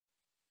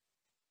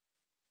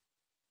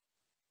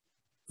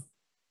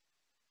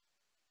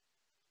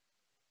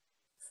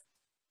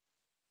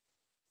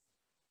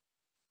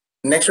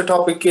Next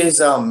topic is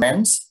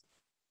MEMS,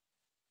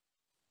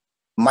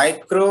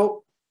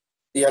 micro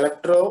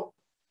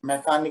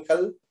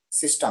electromechanical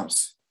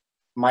systems.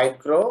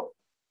 Micro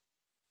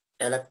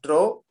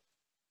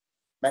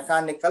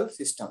electromechanical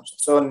systems.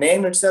 So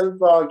name itself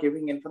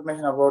giving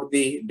information about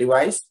the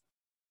device.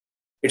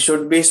 It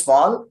should be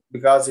small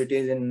because it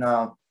is in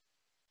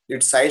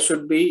its size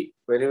should be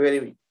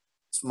very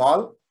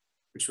small.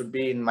 It should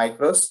be in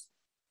micros.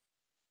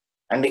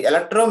 And the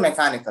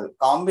electromechanical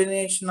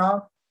combination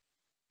of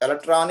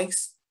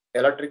electronics,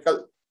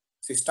 electrical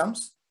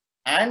systems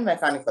and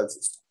mechanical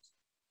systems.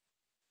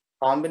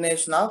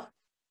 Combination of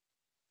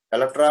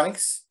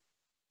electronics,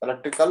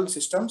 electrical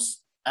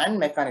systems and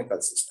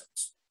mechanical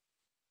systems.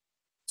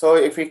 So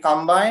if we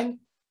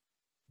combine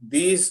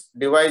these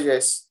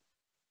devices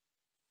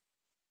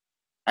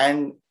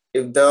and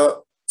if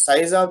the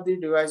size of the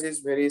device is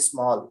very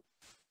small,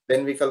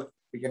 then we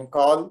can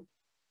call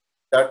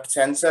that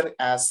sensor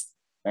as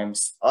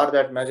MEMS or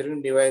that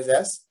measuring device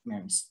as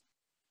MEMS.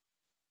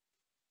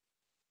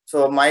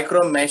 So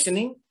micro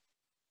machining,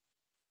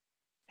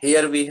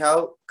 here we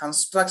have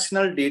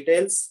constructional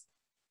details,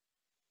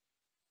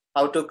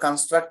 how to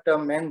construct a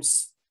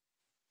MEMS.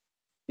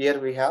 Here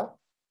we have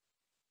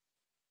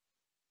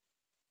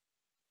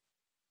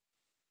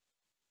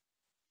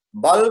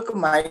bulk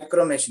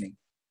micro machining.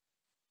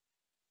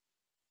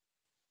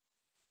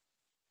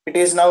 It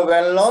is now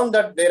well known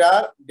that there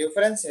are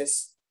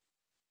differences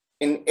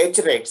in etch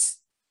rates.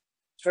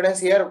 Students,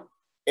 here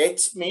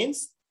etch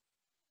means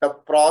the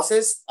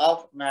process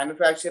of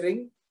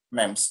manufacturing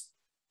MEMS.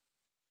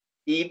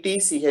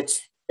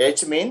 ETCH,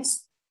 etch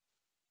means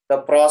the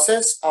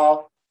process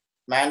of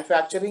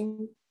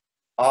manufacturing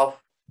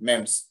of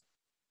MEMS.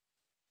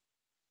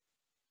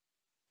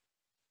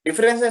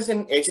 Differences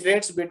in etch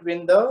rates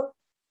between the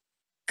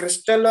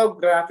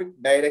crystallographic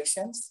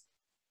directions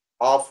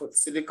of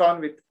silicon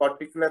with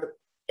particular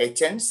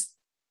etchants.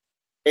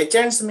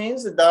 Etchants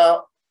means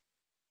the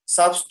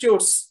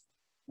substitutes,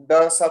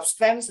 the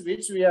substance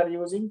which we are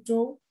using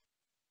to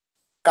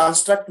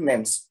construct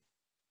MEMS,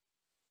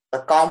 the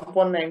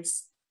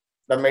components,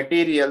 the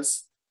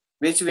materials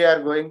which we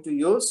are going to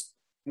use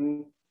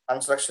in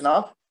construction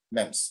of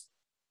MEMS,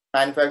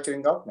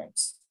 manufacturing of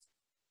MEMS.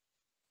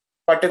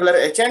 Particular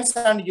etchants,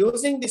 and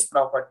using this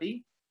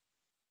property,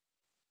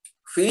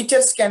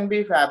 features can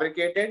be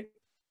fabricated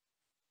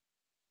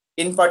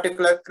in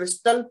particular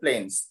crystal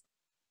planes.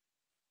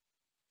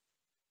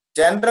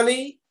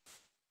 Generally,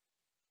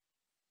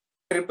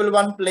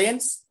 111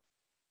 planes,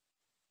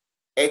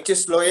 etch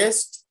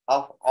slowest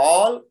of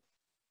all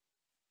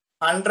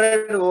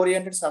 100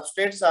 oriented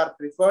substrates are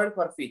preferred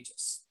for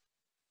features.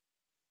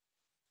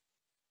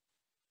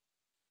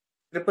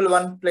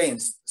 111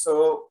 planes.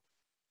 So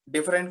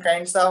different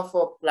kinds of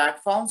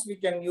platforms we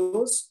can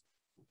use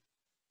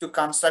to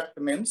construct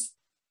MEMS,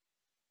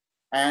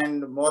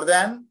 and more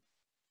than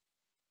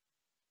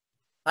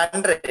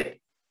 100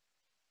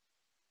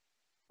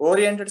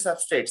 oriented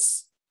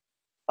substrates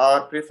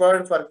are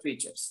preferred for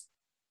features.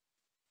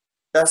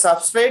 The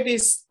substrate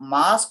is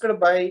masked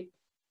by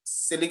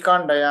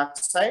silicon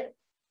dioxide,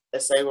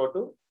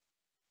 SiO2.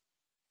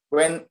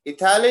 When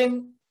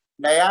ethylene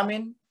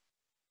diamine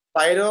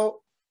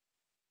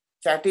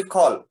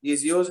pyrocatechol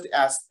is used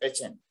as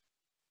etchant.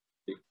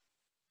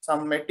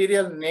 Some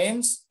material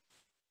names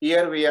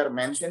here we are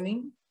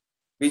mentioning,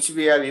 which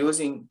we are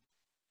using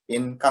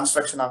in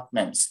construction of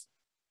MEMS.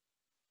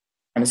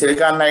 And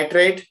silicon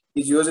nitrate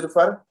is used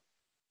for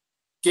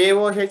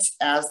KOH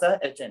as the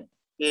etchant.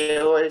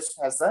 KOH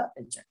as the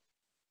etchant.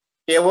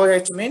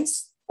 KOH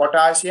means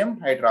potassium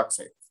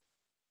hydroxide.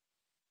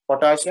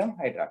 Potassium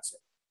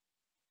hydroxide.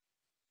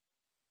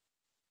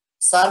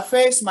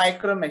 Surface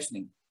micro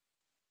machining.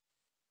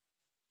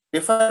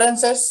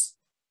 Differences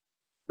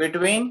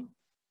between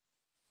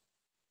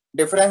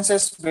the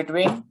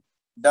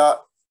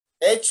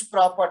etch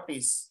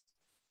properties.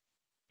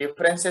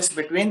 Differences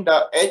between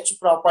the etch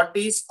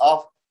properties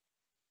of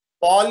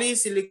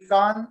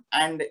polysilicon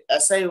and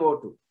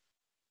SiO2.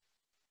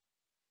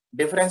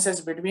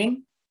 Differences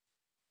between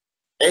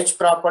etch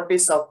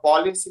properties of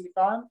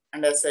polysilicon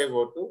and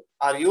SiO2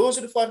 are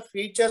used for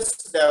features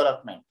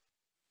development.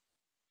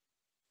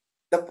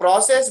 The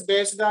process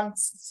based on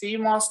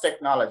CMOS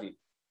technology.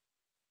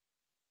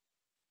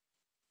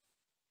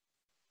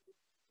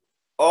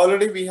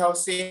 Already we have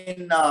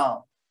seen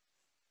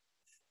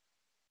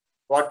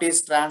what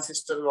is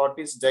transistor, what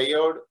is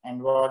diode,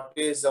 and what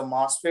is the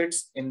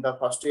MOSFETs in the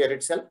first year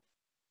itself.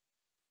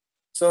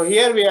 So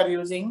here we are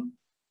using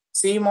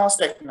CMOS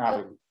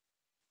technology.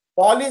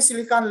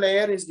 Polysilicon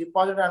layer is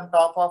deposited on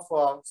top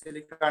of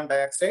silicon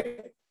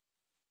dioxide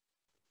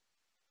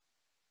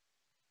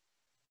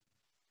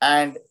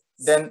and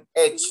then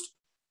etched.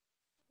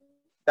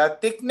 The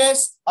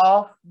thickness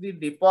of the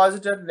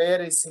deposited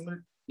layer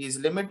is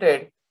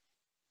limited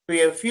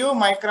to a few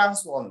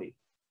microns only.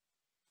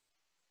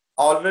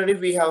 Already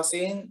we have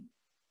seen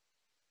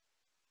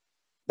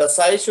the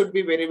size should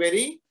be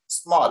very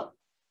small.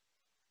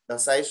 The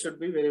size should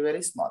be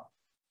very small.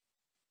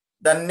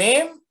 The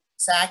name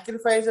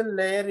sacrificial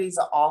layer is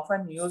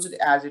often used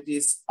as it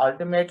is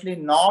ultimately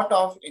not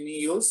of any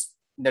use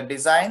in the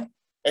design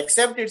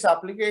except its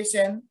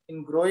application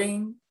in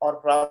growing or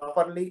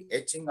properly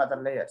etching other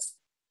layers.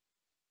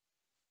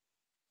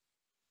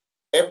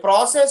 A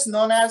process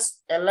known as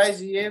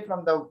LIGA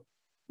from the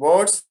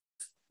words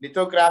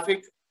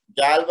lithographic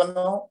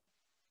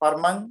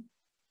galvanoforming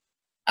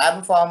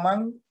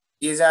abforming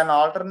is an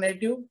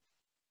alternative.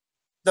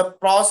 The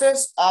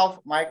process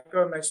of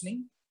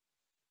micromachining.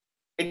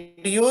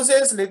 It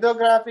uses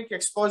lithographic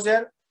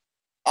exposure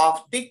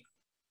of thick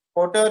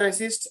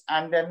photoresist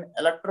and then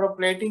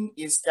electroplating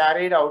is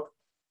carried out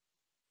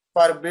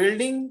for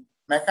building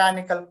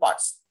mechanical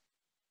parts.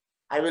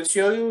 I will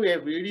show you a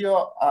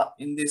video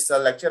in this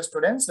lecture,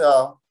 students.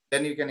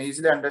 Then you can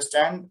easily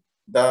understand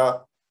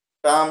the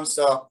terms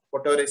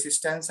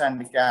photoresistance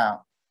and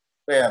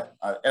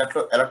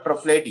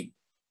electroplating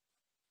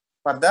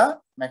for the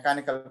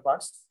mechanical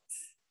parts.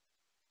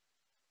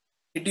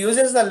 It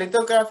uses the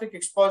lithographic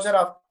exposure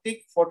of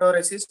thick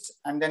photoresist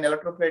and then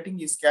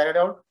electroplating is carried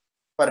out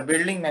for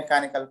building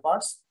mechanical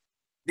parts.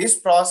 This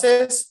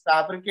process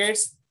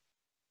fabricates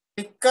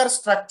thicker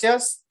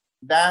structures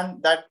than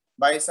that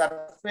by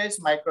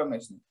surface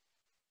micromachining.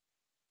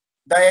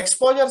 The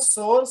exposure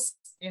source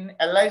in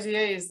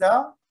LIGA is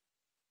the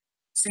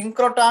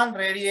synchrotron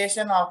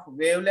radiation of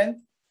wavelength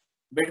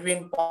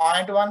between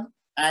 0.1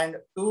 and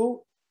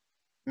 2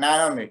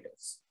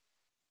 nanometers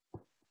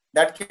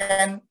that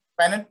can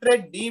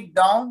penetrate deep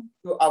down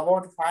to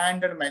about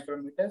 500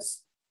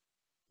 micrometers.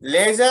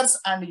 Lasers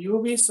and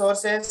UV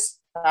sources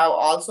have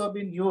also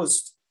been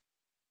used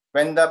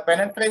when the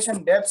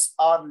penetration depths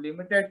are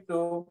limited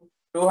to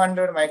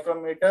 200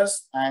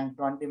 micrometers and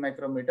 20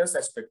 micrometers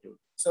respectively.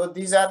 So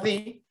these are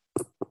the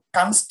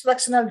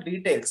constructional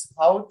details,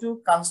 how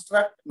to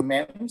construct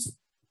MEMS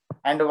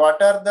and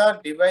what are the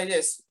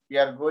devices we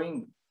are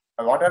going,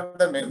 what are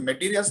the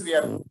materials we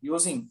are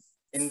using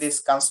in this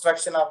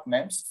construction of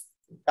MEMS.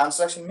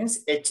 Construction means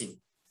etching.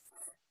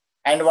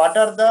 And what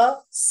are the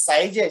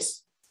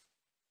sizes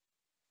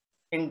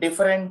in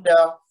different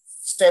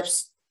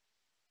steps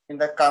in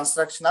the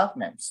construction of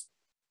MEMS.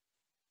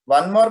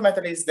 One more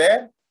method is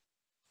there.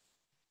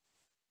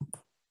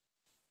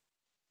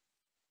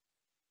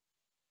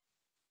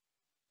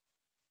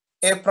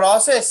 A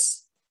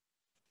process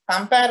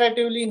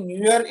comparatively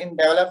newer in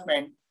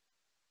development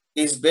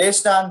is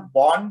based on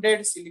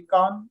bonded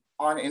silicon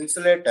on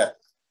insulator.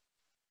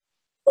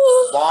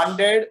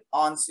 Bonded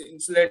on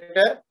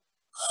insulator,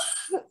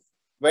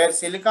 where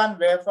silicon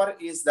wafer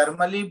is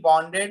thermally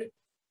bonded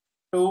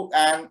to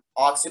an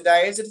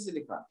oxidized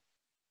silicon.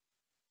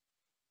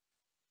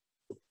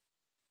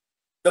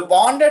 The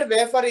bonded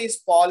wafer is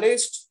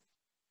polished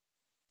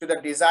to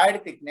the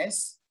desired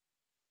thickness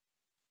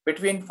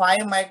between 5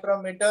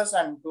 micrometers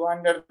and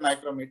 200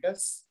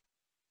 micrometers,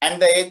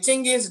 and the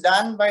etching is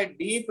done by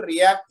deep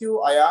reactive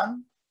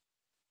ion,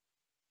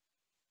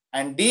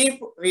 and deep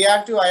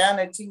reactive ion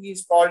etching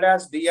is called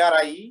as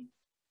DRIE.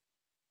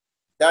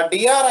 The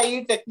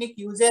DRIE technique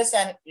uses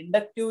an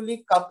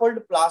inductively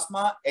coupled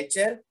plasma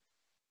etcher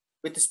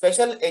with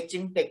special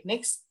etching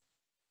techniques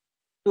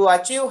to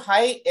achieve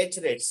high etch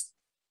rates.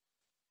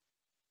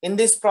 In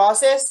this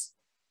process,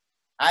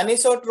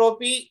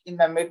 anisotropy in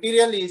the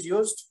material is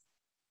used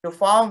to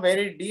form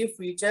very deep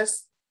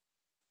features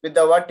with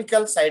the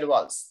vertical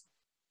sidewalls.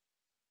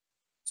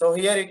 So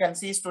here you can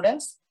see,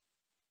 students,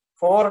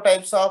 4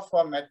 types of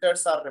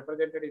methods are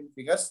represented in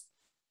figures.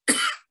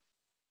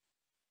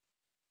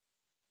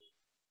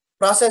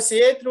 Process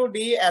A through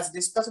D, as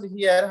discussed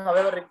here,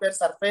 however, requires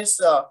surface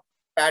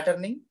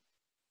patterning.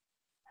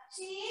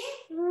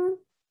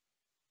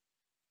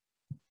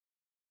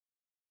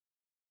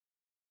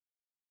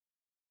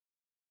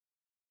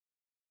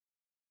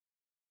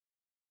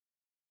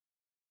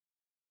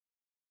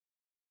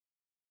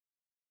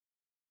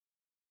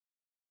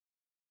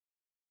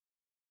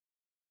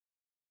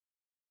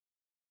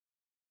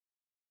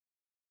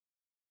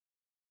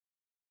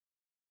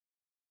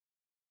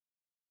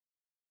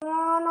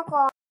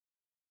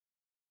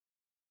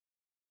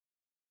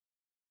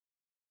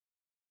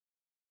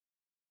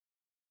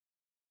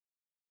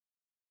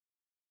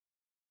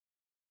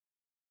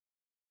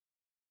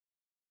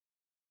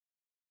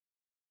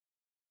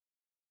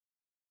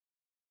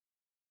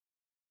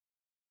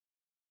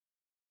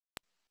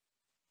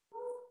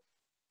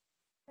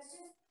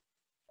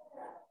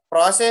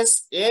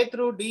 Process A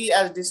through D,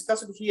 as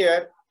discussed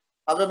here,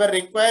 however,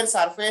 requires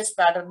surface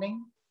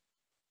patterning.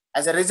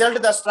 As a result,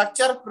 the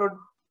structure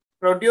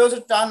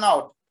produced turn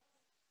out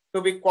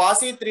to be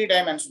quasi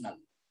 3-dimensional.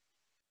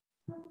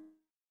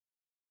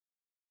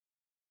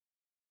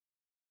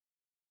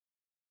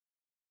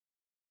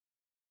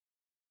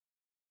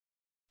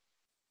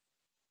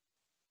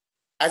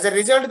 As a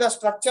result, the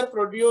structure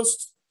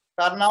produced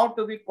turn out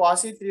to be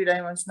quasi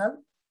 3-dimensional.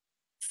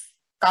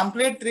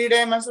 Complete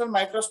 3-dimensional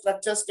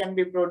microstructures can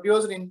be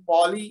produced in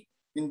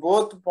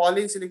both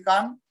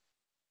polysilicon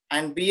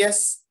and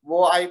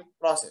BSOI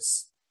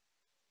process.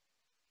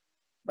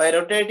 By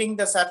rotating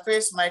the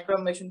surface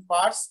micromachine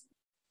parts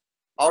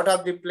out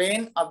of the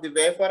plane of the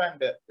wafer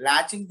and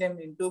latching them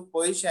into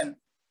position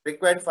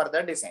required for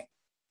the design.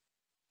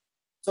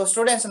 So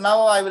students,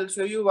 now I will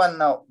show you one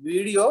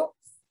video.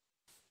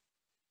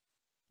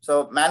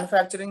 So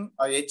manufacturing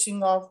or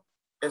etching of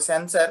a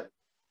sensor,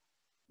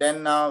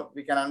 then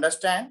we can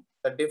understand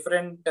the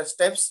different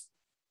steps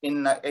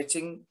in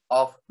etching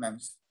of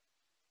MEMS.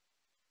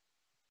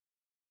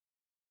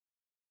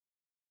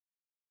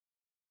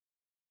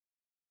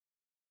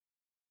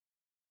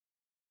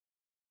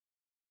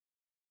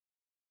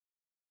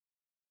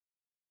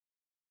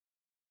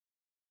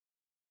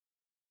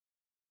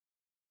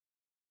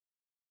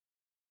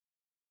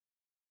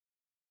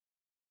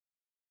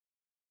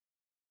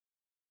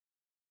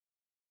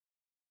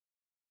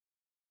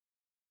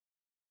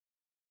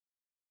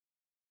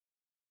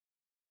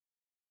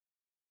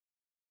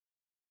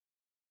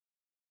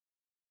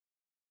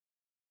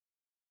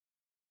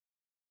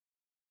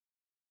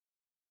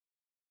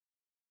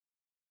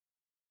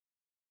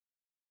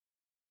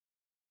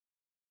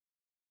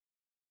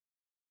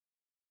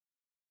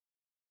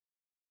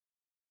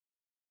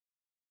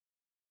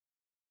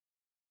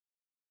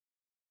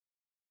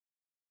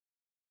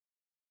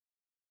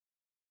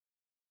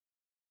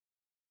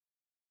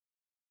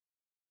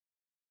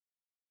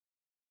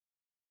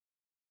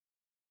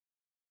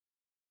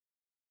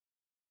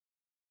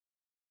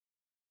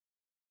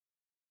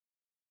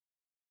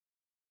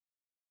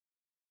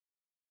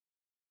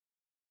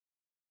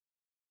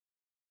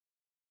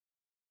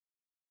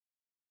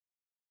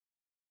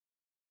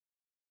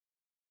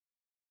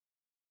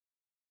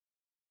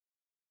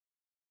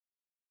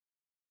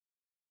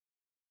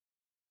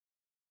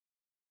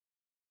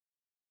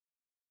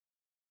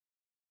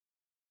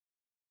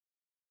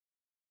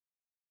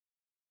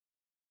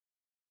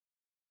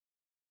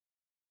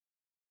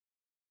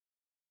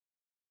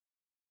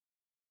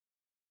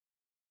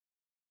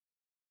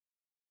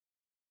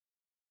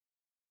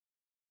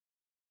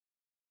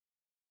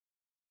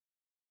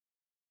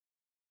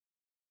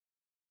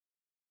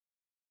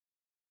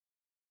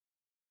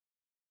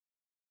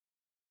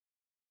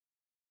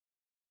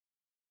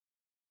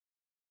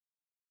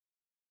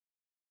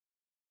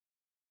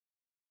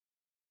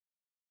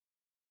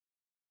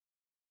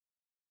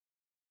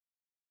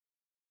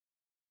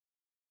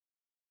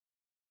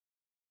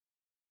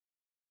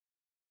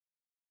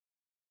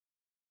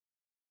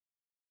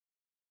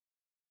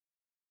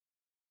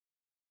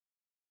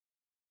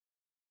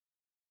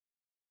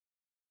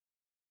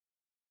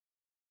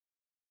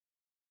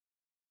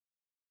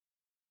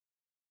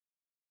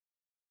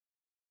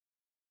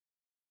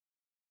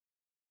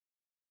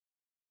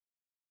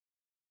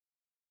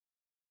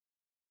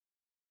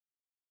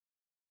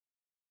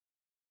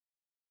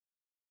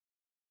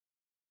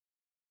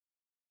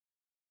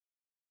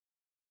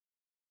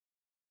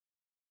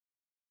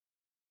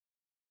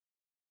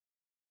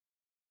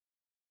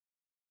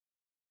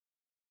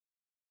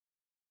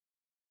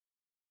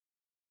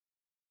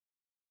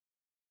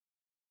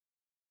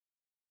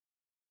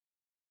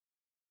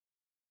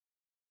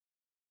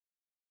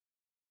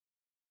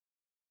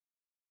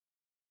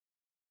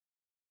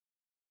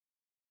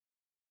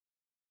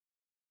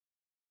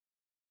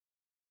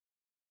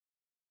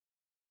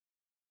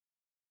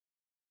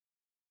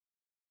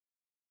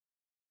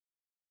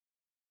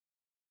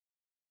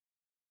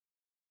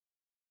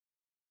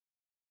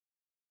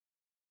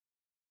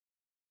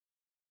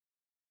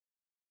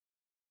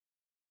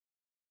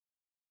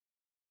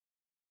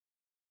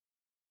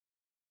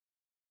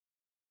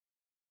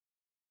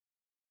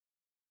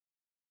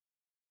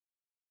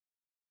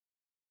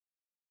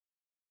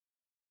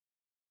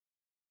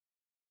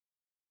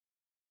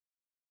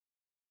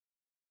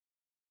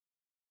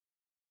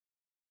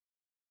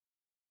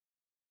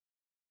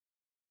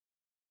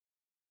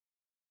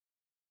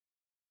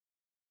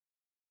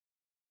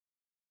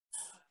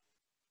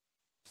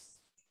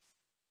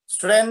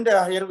 Students,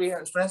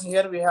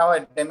 here we have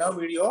a demo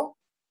video,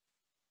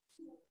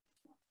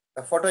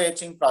 the photo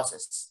etching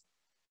process.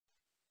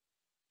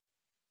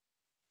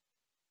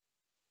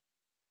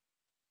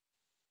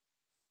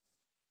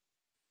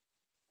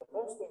 The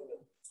first thing that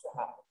needs to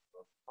happen.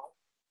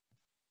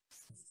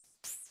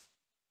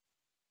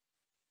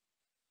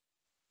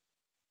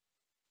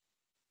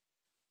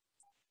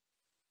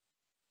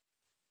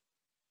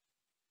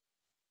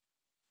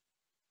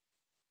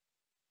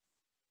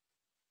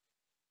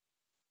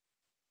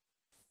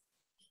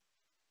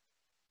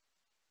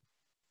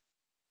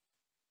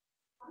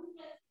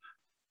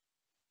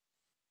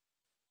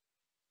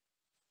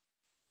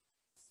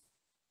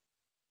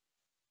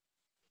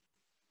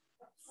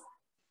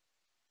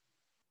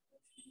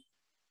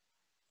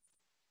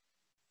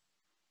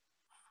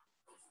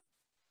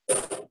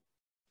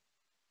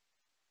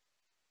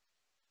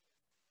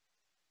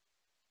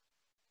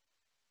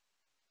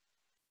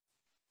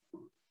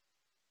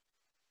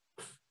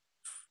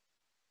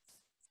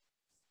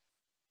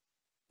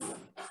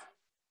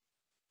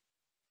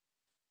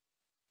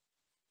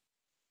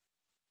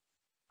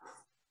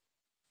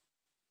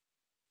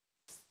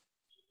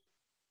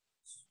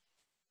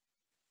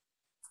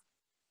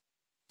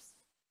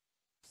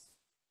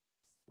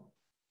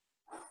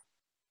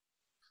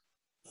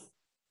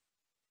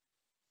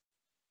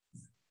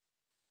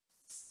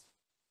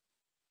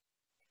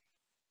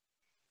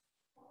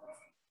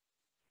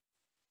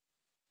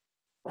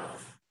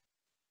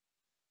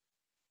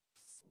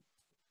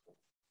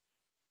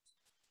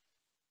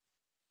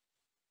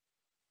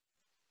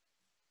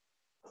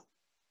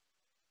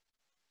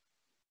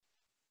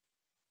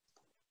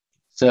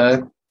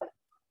 Sir,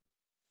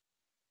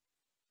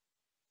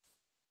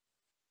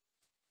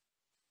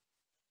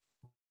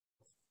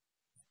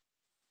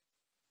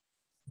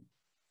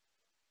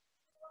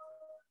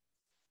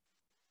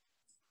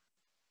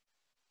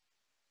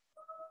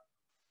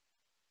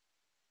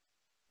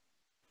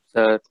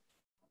 sir,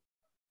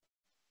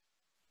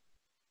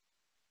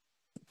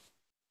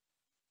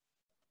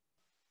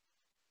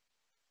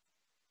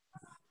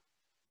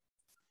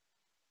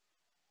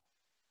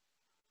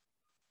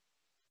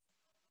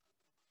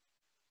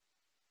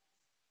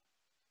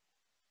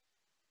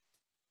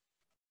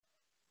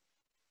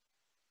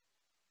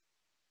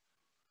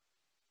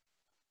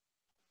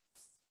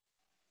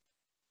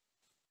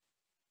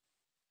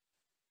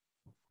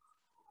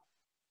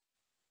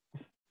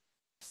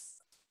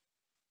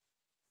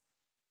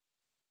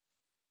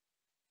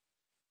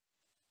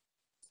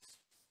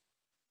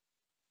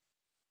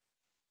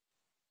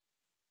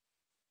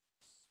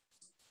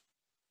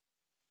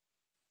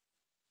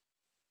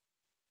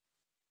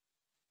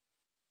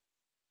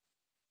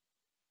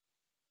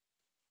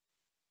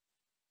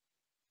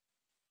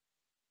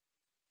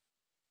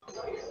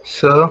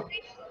 sir,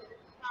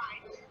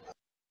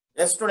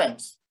 Yes,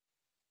 students.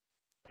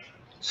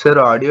 sir,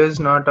 audio is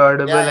not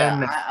audible Yeah,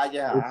 and it's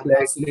I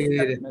have seen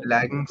that slightly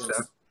lagging, sir.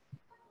 message.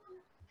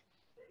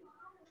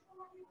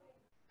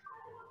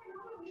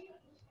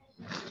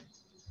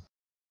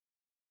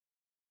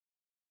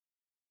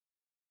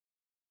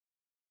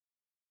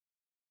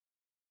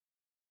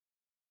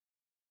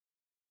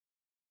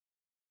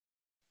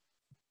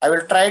 I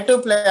will try to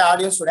play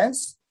audio,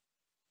 students.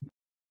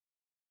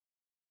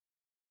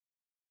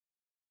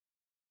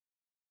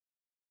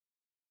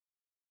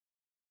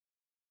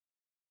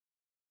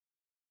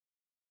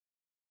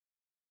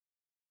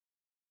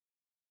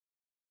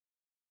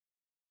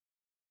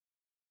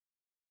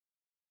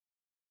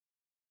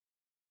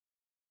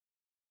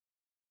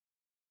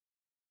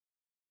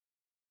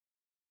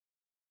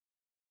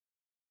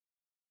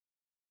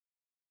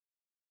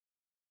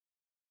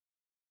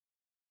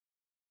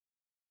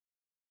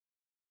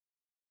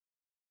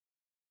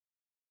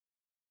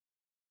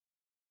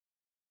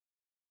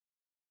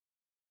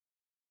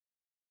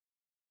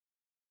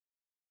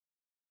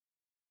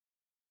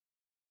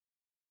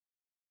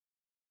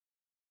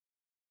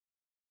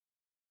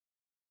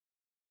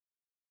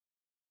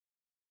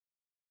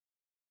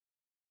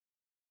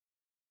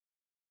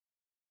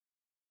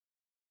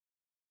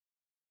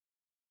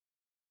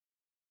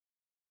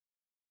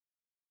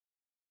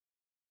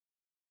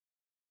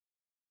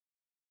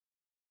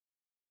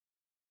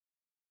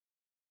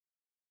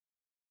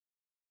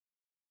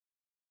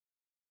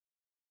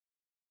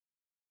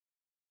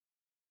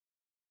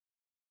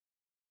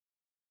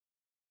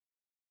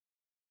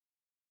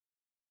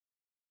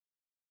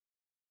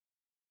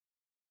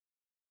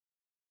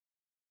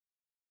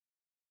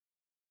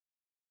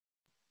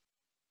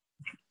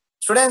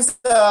 Students,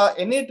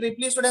 any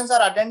triple students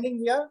are attending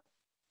here?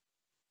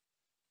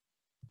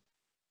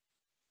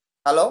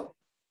 Hello?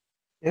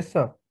 Yes,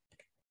 sir.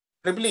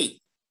 Triple.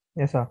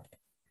 Yes, sir.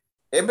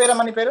 ఏం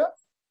పేరమ్మా నీ పేరు?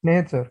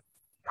 Snehith sir.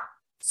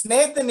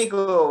 Snehith,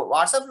 నీకు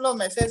WhatsApp లో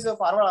message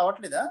forward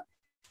అవ్వట్లేదా?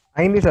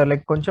 అయింది sir,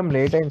 like కొంచెం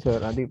late అయింది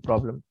sir, అది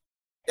ప్రాబ్లం.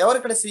 ఎవరు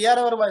ఇక్కడ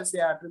సిఆర్? ఎవరు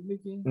ట్రిపుల్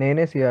కి?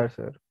 నేనే సిఆర్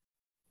సార్.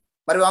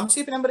 మరి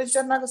వంశీ నెంబర్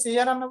ఇచ్చారు నాకు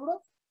సిఆర్ అన్నప్పుడు.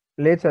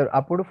 లేదు సార్,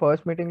 అప్పుడు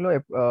ఫస్ట్ మీటింగ్ లో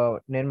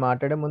నేను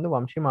మాట్లాడే ముందు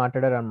వంశీ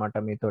మాట్లాడారు అనమాట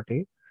మీతోటి.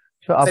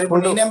 సో ఇప్పుడు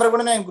నీ అప్పుడు నెంబర్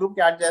కూడా నేను గ్రూప్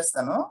కి యాడ్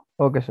చేస్తాను.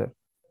 Okay sir.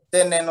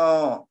 నేను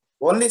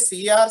ఓన్లీ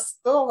సిఆర్స్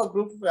తో ఒక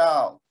గ్రూప్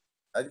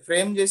అది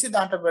ఫ్రేమ్ చేసి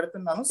దాంట్లో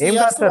పెడుతున్నాను. ఏం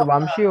కాదు సార్,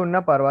 వంశీ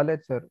ఉన్నా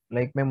పర్వాలేదు సార్,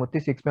 లైక్ మేము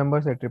 6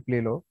 మెంబర్స్ ట్రిపుల్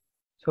లో,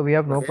 so we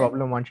have no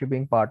problem Vamsi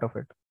being part of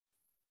it.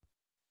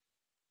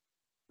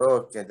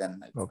 Okay then.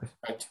 Okay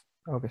sir.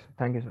 Okay sir,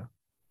 thank you sir.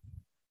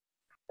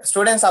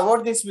 Students, about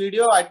this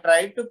video, I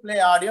tried to play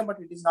audio, but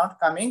it is not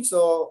coming. So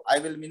I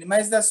will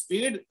minimize the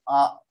speed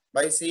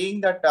by seeing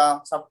that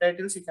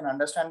subtitles. You can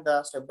understand the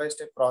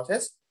step-by-step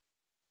process.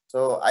 So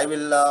I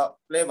will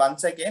play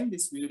once again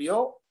this video.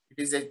 It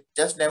is a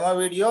just demo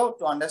video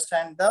to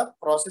understand the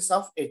process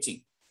of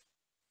etching.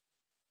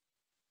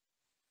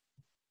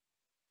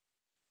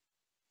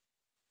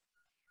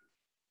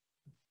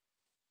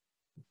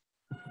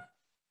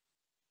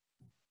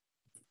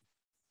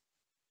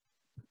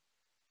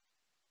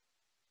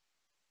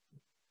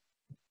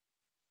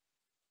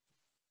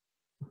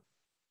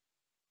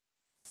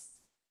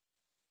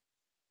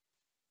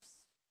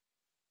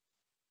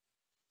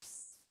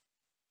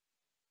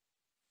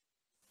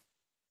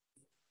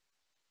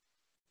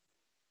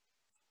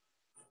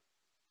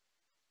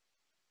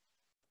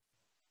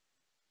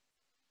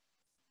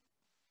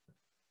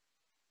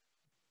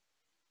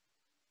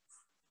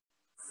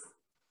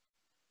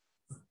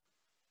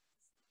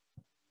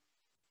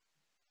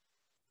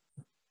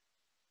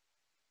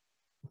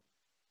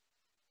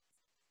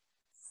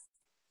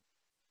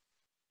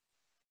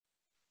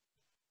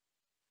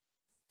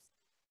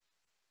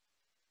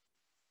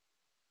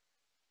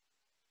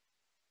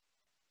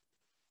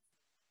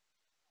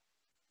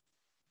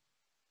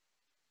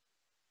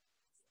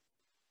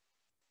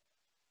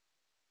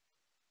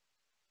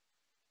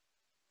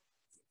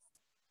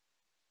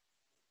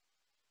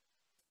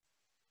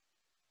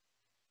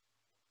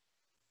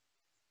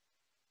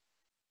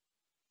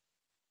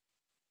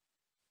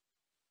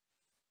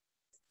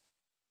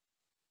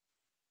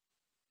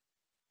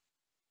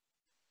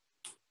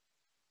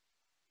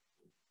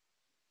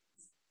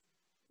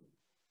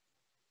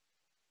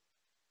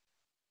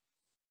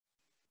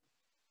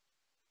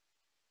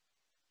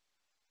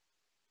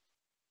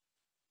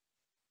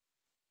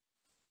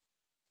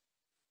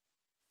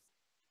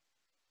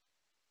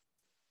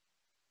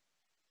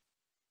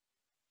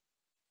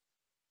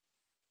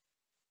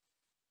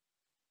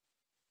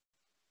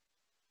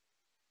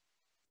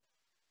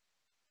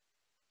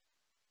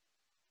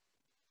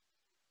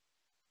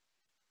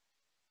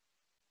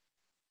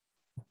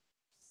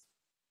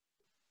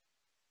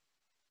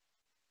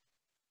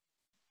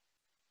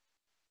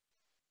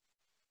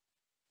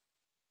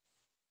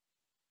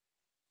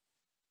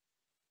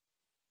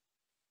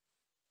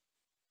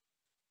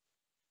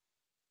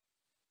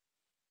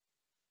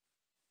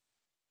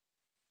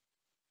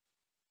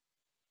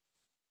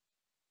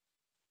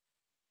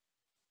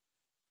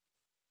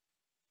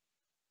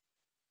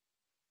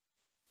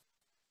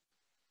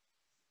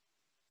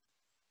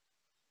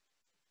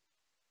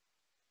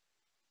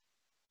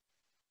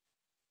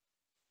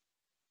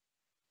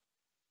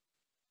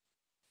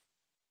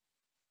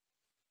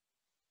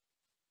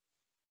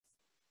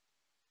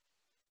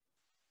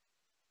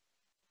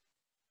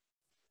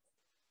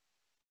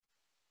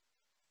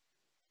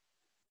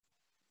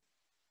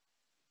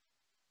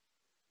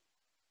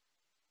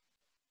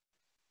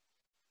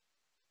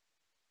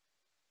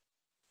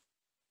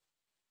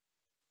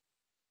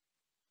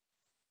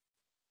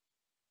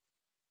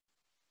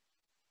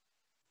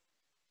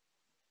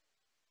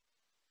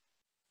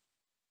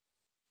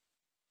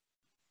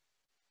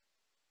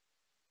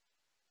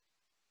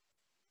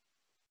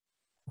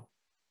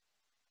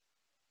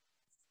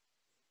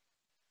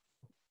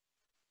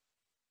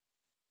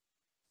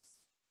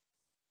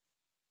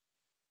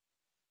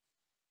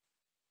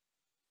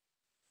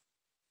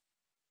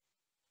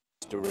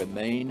 to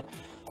remain,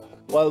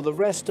 while the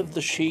rest of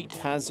the sheet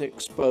has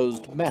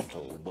exposed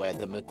metal where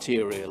the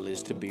material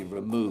is to be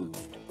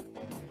removed.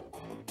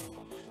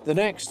 The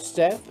next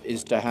step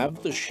is to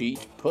have the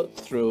sheet put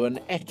through an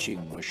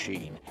etching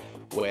machine,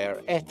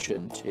 where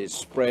etchant is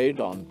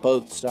sprayed on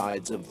both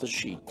sides of the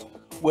sheet.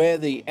 Where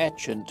the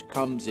etchant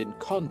comes in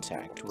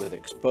contact with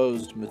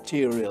exposed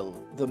material,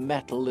 the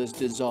metal is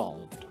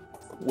dissolved.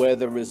 Where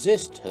the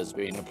resist has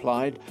been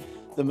applied,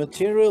 the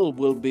material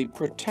will be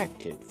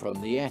protected from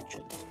the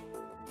etchant.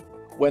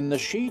 When the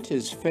sheet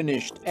is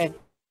finished etching,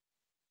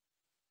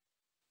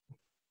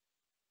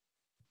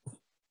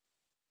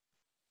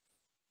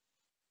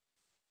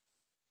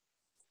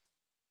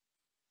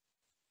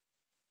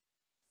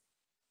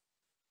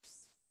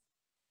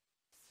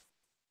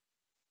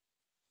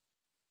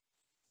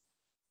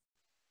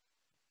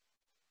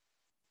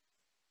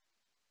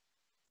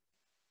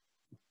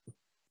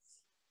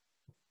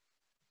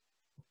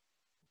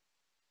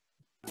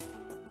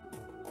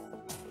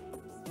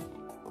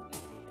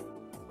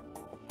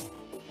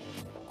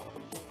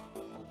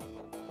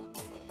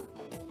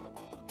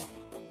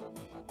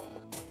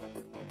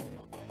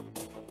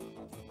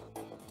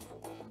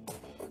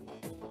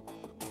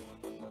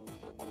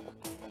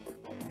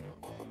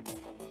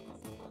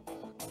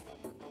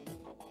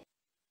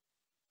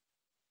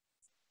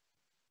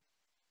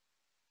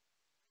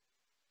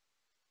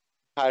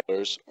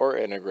 Compilers or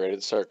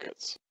integrated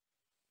circuits.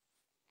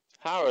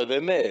 How are they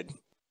made?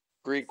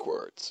 Greek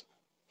words.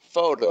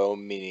 Photo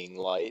meaning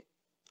light,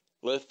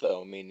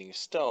 litho meaning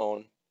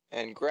stone,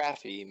 and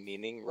graphy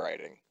meaning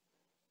writing.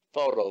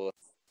 Photo.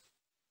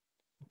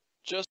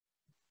 Just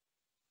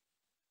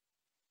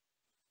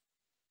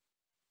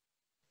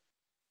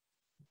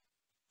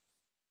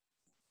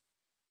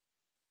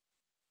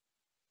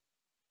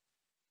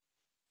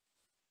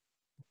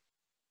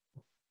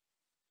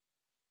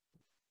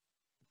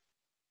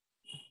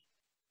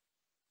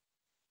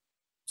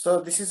So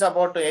this is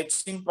about the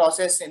etching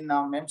process in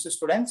MEMS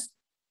students.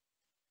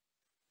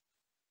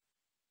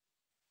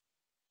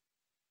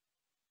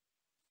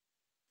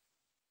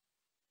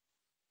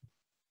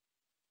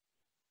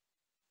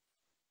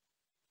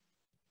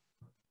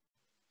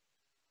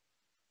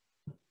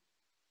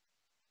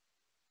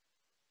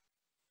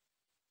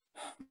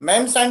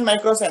 MEMS and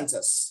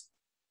microsensors.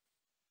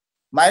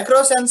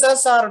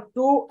 Microsensors are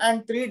 2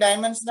 and 3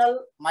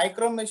 dimensional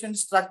micro machine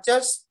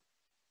structures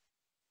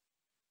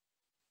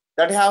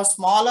that have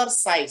smaller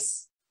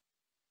size,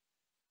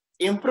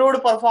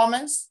 improved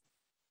performance,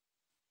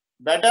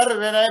 better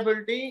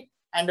reliability,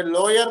 and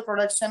lower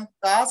production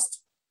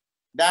cost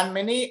than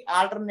many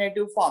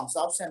alternative forms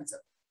of sensor.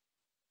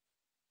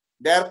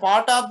 They are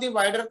part of the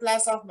wider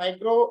class of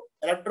micro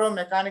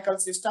electromechanical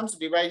systems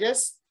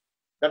devices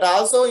that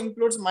also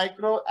includes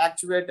micro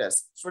actuators.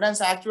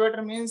 Students,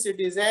 actuator means it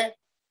is a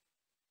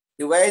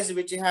device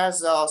which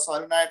has a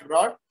solenoid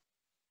rod,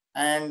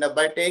 and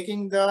by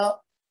taking the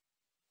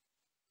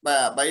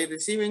by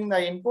receiving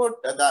the input,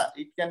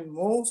 it can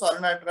move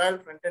solenoid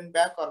rod front and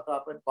back or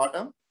top and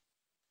bottom.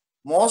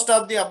 Most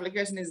of the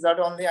application is that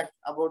only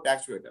about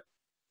actuator.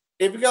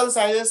 Typical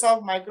sizes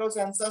of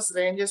microsensors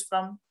ranges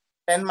from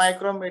 10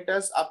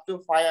 micrometers up to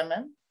 5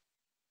 mm.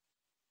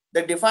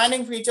 The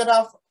defining feature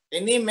of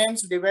any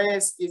MEMS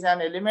device is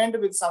an element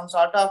with some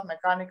sort of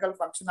mechanical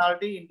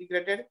functionality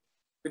integrated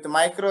with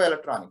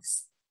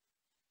microelectronics.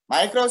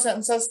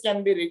 Microsensors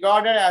can be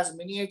regarded as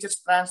miniature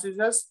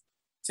transducers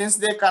since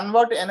they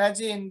convert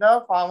energy in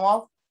the form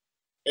of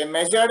a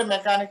measured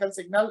mechanical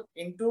signal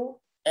into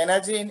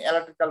energy in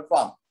electrical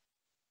form.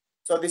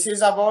 So this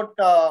is about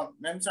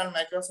MEMS and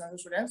microsensor.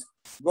 Students,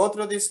 go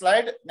through this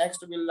slide.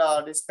 Next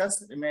we'll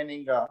discuss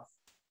remaining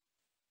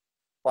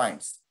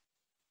points.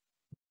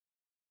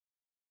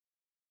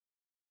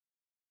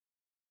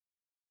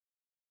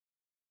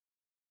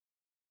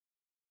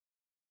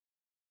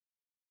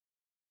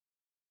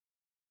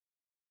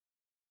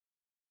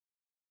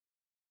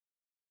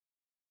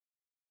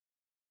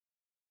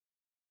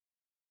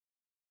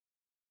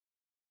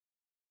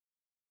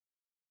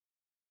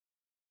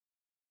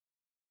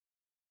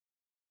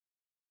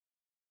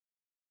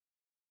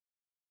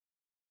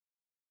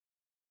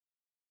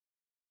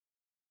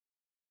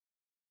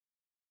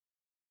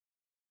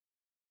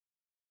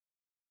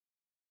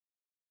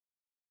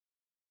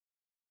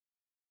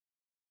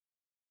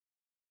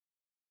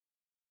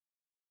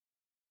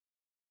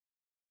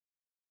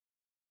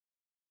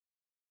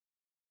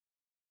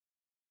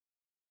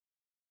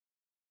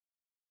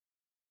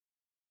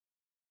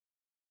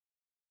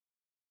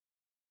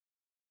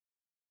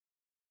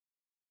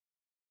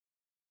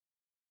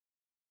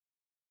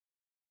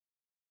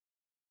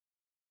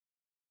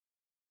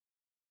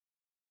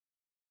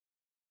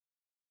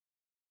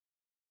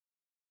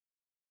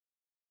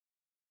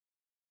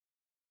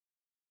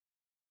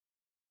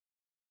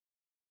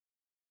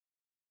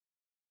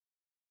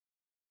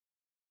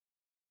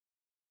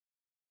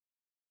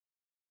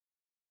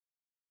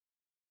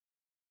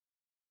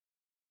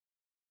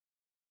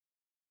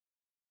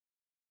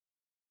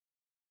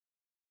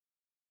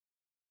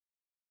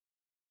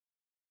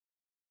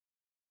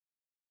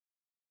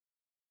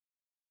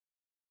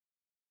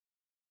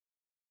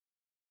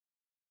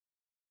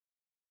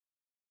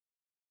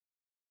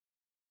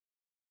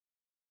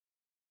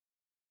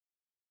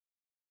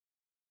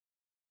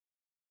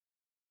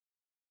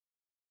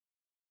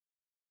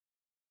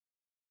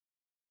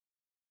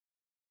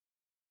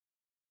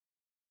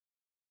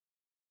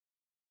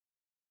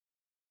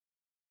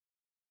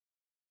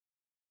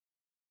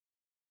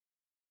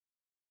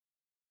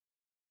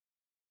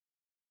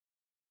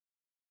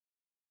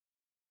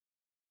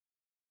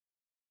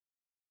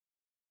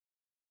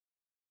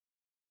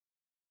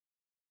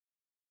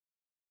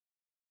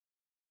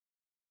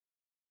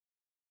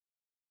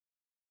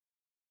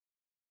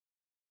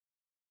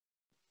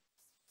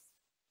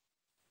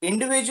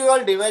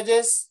 Individual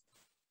devices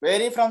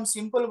vary from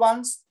simple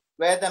ones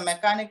where the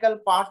mechanical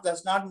part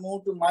does not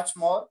move to much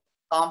more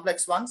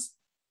complex ones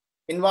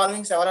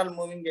involving several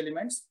moving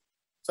elements.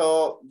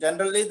 So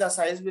generally the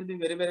size will be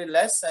very, very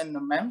less in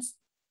MEMS.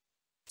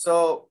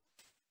 So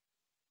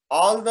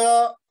all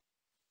the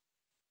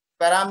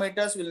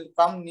parameters will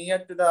come near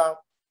to the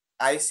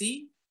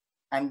IC,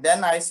 and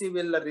then IC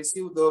will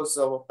receive those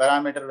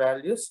parameter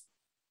values.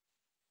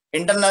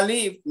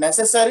 Internally, if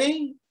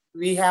necessary,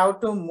 we have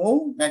to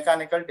move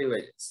mechanical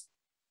devices.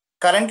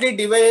 Currently,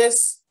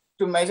 devices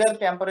to measure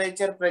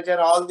temperature, pressure,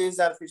 all these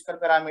are physical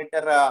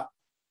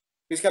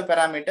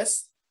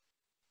parameters.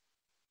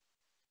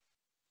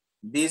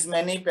 These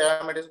many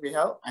parameters we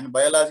have, and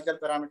biological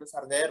parameters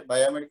are there,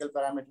 biomedical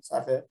parameters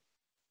are there.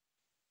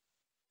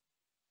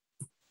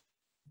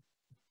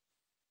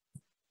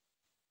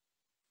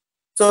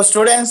 So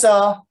students,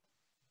 a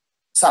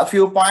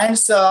few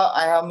points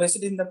I have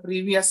missed in the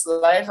previous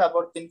slides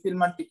about thin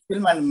film and thick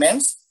film and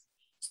MEMS.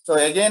 So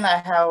again, I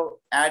have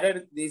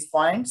added these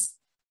points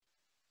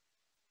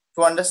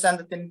to understand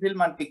the thin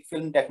film and thick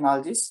film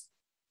technologies.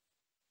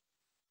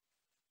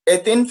 A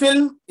thin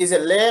film is a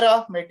layer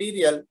of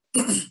material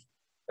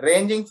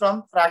ranging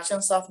from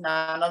fractions of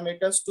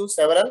nanometers to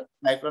several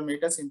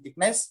micrometers in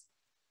thickness.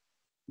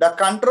 The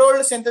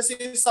controlled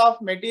synthesis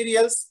of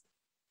materials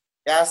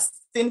as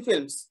thin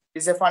films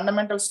is a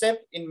fundamental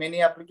step in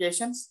many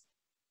applications.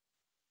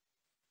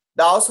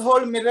 The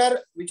household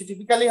mirror, which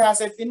typically has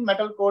a thin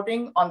metal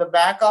coating on the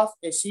back of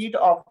a sheet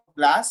of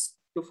glass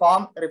to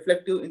form a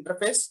reflective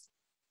interface.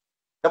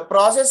 The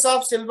process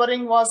of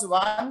silvering was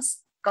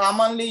once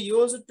commonly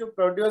used to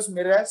produce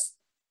mirrors,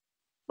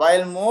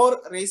 while more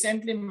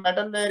recently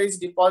metal layer is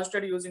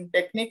deposited using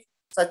techniques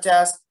such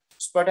as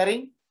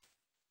sputtering.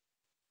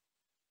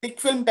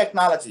 Thick film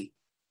technology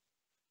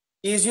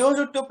is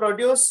used to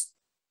produce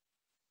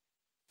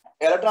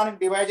electronic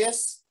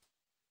devices,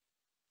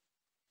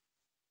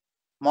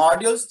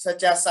 modules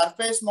such as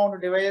surface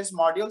mount devices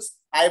modules,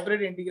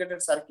 hybrid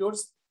integrated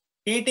circuits,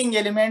 heating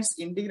elements,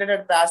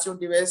 integrated passive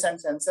devices and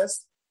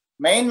sensors.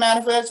 Main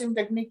manufacturing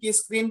technique is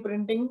screen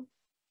printing,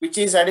 which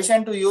is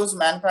addition to use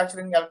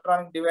manufacturing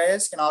electronic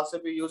devices can also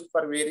be used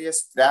for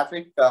various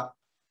graphic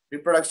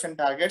reproduction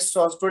targets.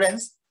 So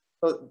students,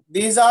 so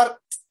these are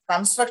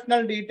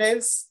constructional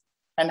details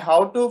and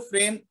how to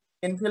frame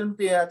thin film,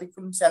 thick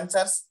film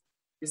sensors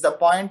is the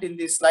point in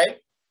this slide.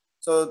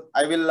 So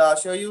I will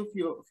show you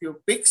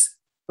few pics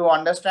to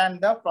understand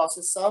the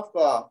process of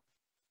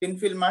thin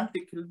film and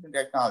thick film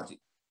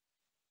technology.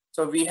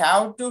 So we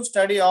have to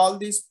study all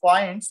these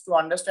points to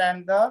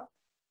understand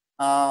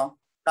the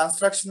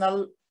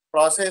constructional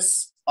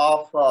process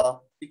of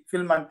thick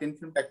film and thin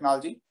film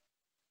technology.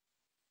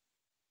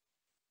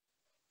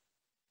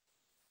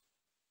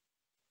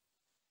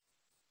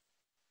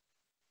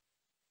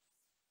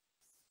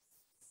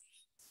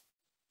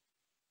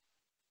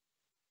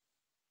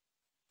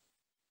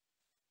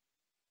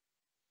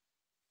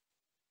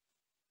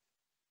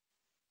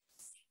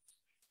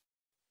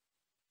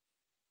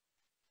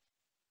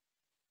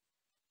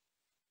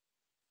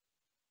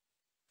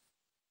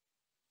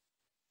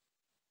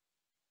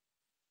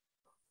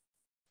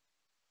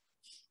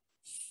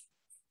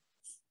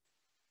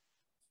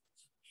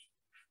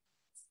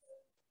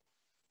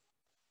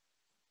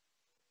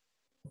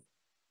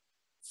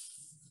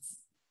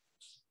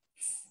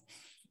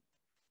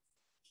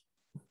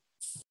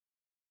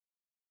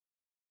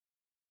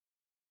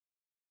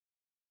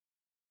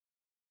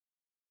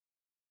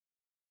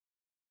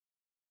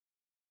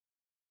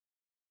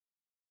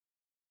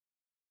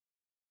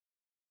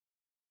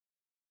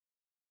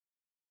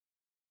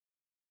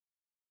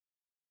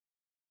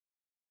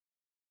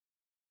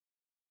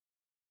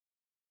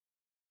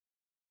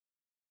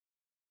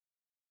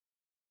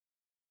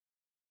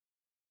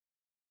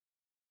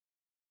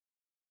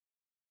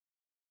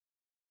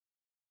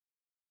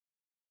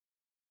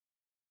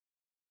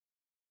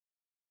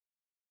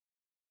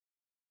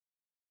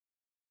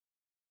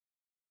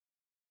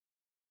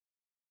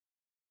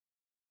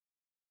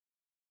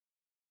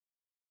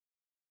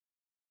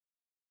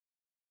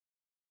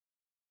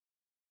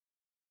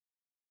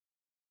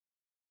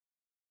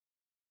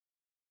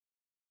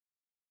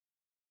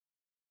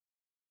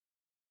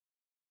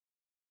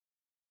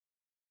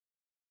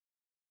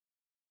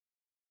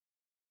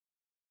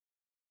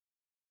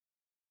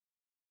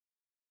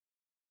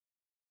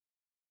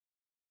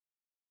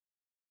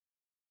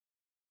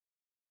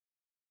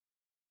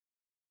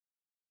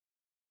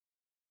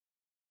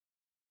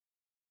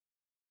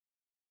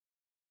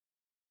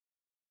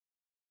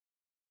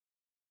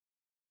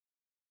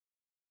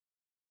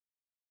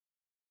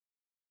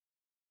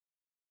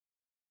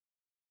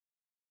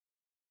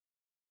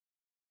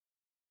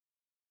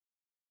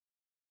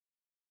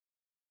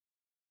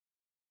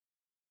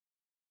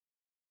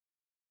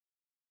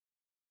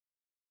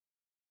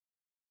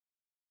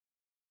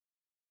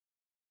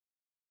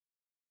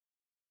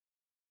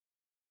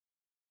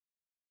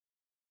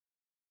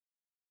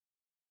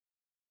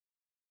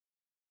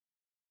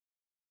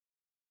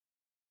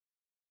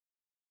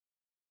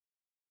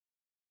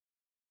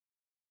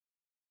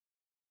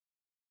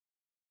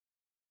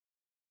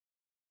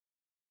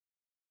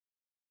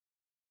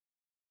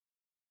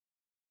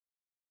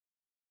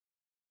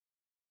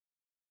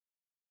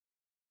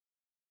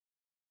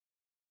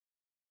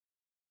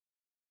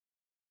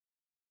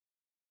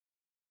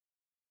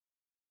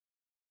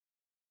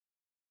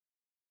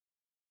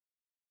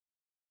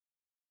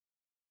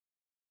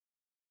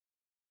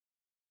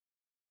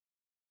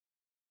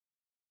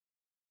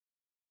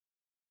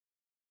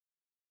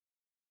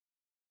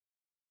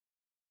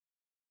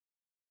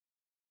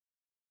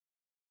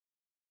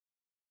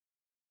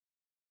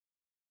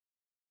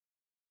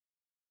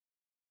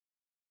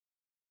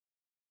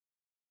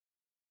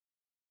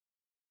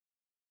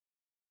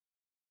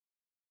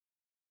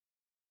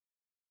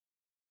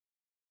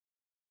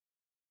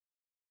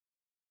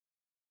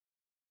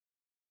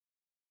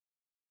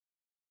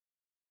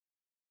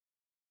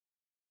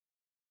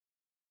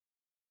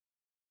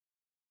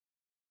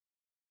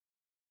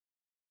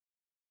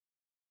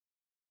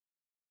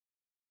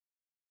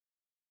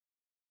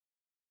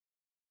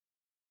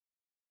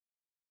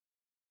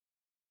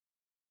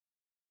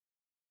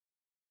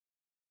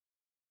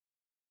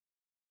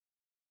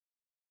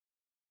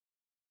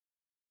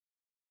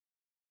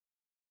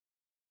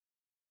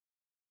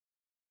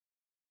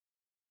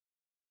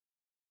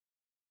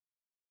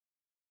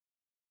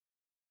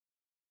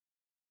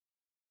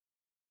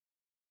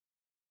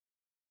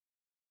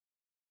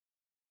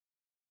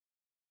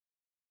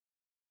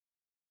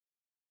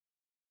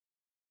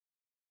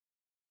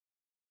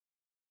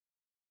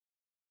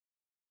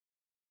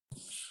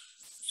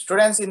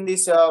 Students, in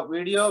this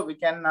video, we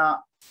can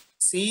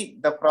see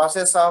the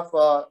process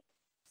of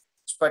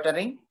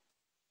sputtering.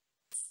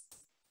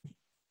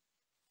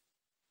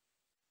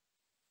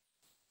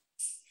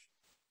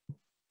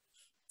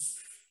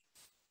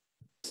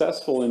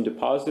 Successful in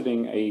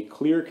depositing a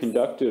clear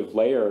conductive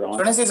layer on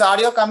Students, is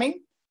audio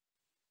coming?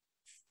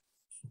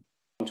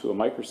 onto a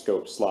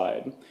microscope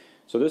slide.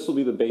 So this will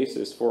be the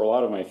basis for a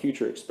lot of my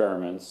future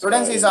experiments.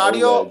 Students, is in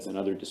audio OLEDs and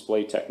other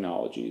display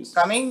technologies.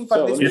 coming for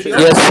So this let me video? show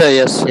you- Yes, sir.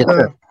 Yes. Yes,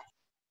 sir.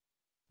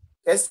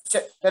 Yes,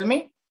 tell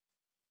me.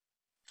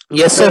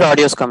 Yes, sir.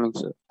 Audio is coming,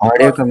 sir.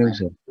 Audio coming,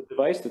 sir. The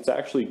device that's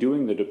actually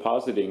doing the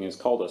depositing is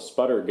called a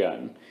sputter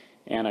gun,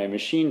 and I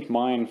machined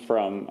mine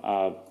from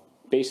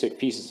basic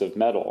pieces of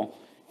metal,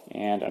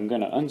 and I'm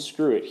going to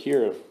unscrew it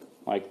here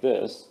like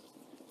this,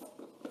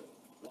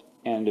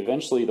 and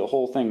eventually the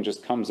whole thing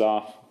just comes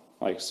off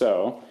like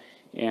so.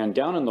 And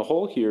down in the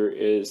hole here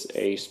is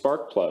a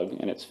spark plug,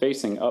 and it's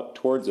facing up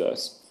towards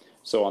us.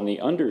 So on the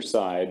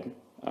underside,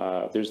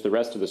 there's the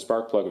rest of the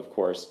spark plug, of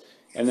course,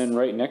 and then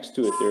right next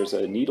to it there's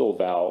a needle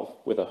valve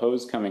with a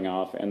hose coming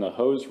off, and the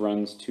hose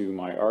runs to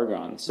my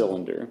argon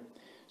cylinder.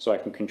 So I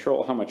can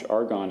control how much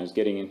argon is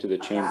getting into the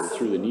chamber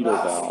through the needle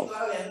valve,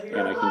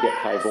 and I can get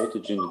high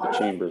voltage into the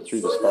chamber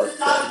through the spark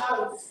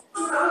plug.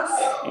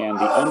 And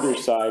the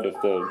underside of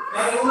the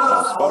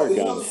sputter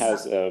gun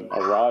has a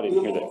rod in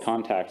here that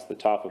contacts the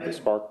top of the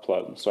spark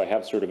plug, so I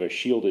have sort of a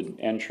shielded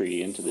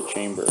entry into the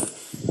chamber.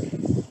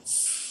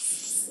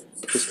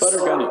 The sputter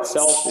gun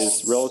itself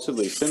is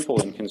relatively simple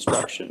in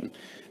construction,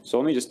 so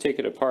let me just take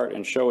it apart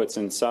and show what's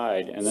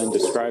inside and then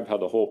describe how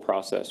the whole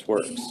process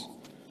works.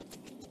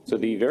 So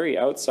the very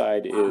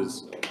outside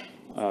is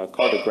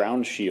called a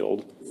ground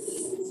shield,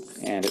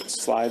 and it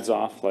slides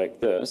off like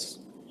this.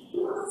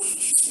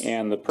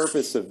 And the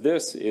purpose of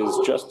this is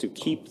just to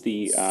keep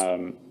the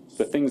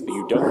things that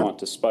you don't want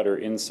to sputter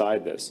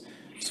inside this.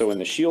 So when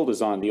the shield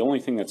is on, the only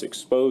thing that's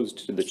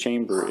exposed to the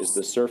chamber is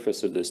the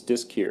surface of this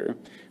disc here,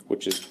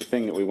 which is the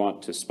thing that we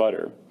want to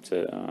sputter,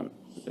 to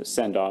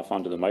send off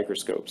onto the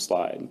microscope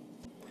slide.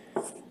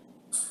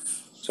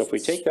 So if we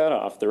take that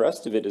off, the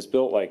rest of it is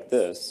built like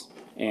this,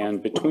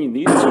 and between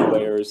these two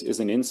layers is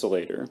an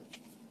insulator.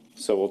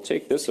 So we'll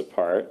take this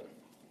apart,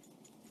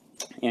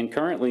 and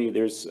currently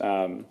there's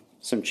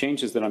some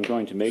changes that I'm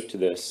going to make to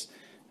this.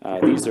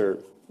 These are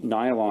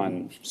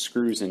nylon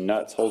screws and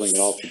nuts holding it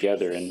all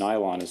together, and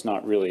nylon is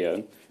not really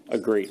a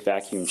great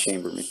vacuum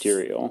chamber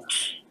material.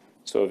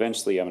 So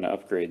eventually I'm going to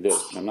upgrade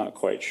this, but I'm not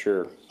quite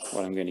sure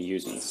what I'm going to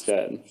use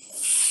instead.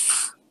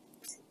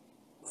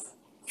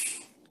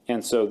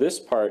 And so this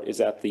part is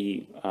at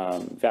the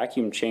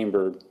vacuum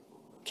chamber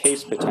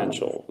case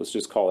potential. Let's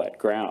just call that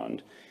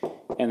ground.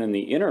 And then the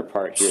inner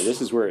part here,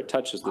 this is where it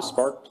touches the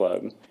spark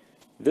plug.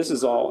 This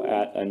is all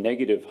at a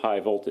negative high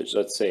voltage,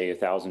 let's say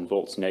 1,000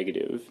 volts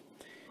negative.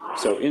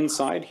 So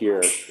inside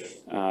here,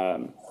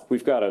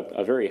 we've got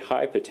a very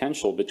high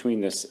potential between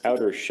this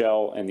outer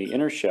shell and the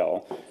inner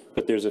shell,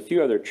 but there's a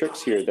few other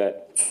tricks here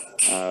that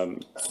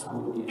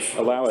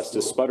allow us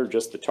to sputter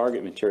just the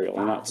target material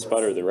and not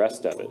sputter the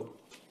rest of it.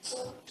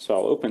 So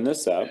I'll open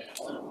this up,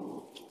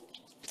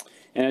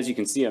 and as you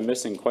can see, I'm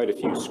missing quite a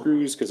few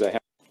screws because I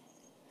have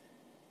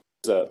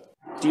a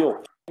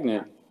steel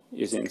magnet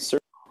is inserted,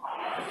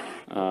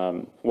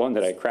 one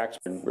that I cracked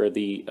where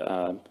the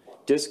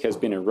disc has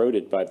been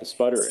eroded by the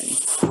sputtering.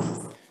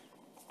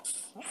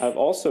 I've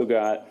also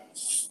got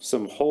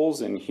some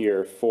holes in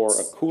here for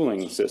a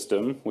cooling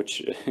system,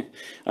 which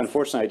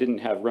unfortunately I didn't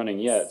have running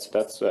yet, so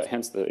that's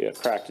hence the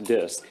cracked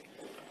disc.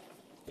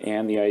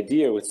 And the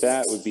idea with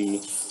that would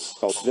be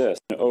called this,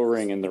 an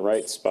O-ring in the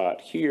right spot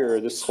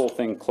here. This whole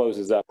thing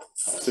closes up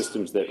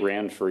systems that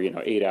ran for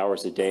 8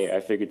 hours a day.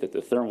 I figured that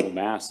the thermal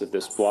mass of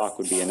this block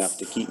would be enough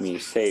to keep me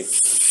safe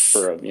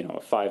for a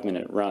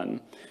 5-minute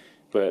run.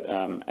 But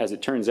as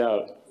it turns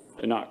out,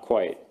 not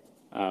quite.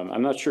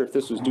 I'm not sure if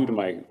this was due to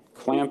my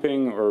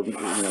clamping or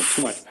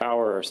too much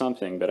power or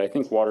something, but I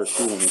think water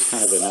cooling is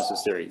kind of a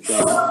necessary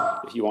thing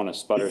if you want to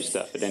sputter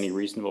stuff at any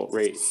reasonable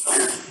rate.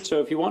 So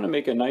if you want to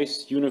make a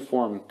nice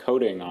uniform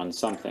coating on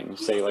something,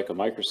 say like a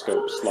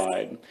microscope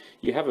slide,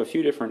 you have a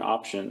few different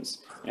options,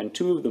 and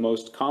two of the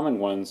most common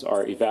ones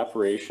are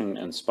evaporation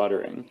and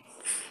sputtering.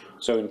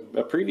 So in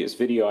a previous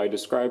video I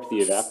described the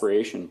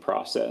evaporation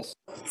process.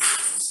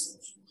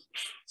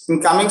 In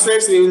coming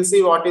slides, we will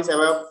see what is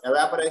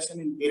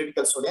evaporation in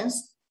theoretical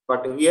students,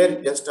 but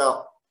here just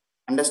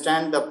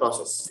understand the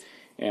process.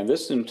 And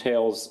this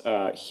entails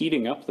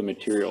heating up the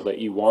material that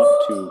you want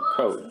to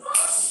coat.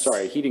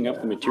 Sorry, heating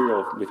up the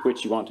material with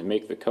which you want to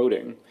make the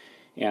coating.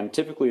 And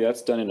typically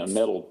that's done in a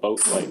metal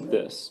boat like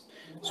this.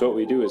 So what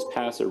we do is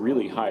pass a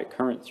really high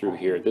current through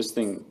here. This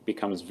thing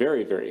becomes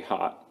very, very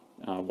hot,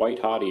 white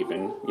hot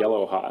even,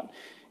 yellow hot.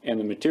 And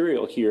the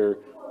material here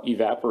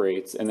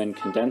evaporates and then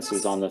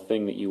condenses on the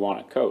thing that you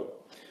want to coat.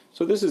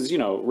 So this is,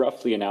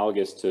 roughly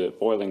analogous to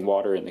boiling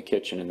water in the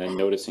kitchen and then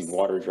noticing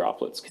water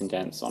droplets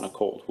condense on a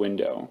cold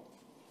window.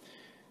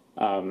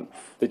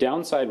 The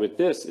downside with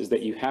this is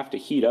that you have to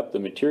heat up the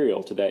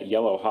material to that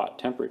yellow hot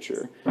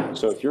temperature.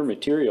 So if your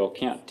material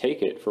can't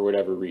take it for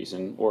whatever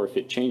reason, or if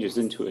it changes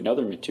into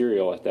another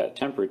material at that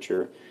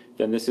temperature,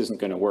 then this isn't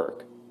going to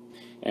work.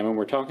 And when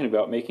we're talking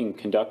about making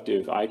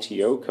conductive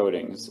ITO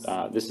coatings,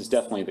 this is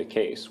definitely the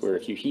case, where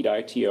if you heat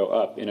ITO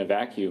up in a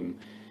vacuum,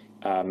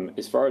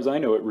 as far as I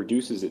know, it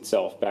reduces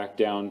itself back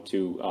down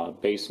to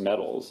base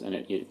metals, and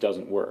it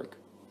doesn't work.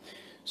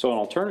 So an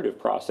alternative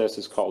process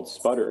is called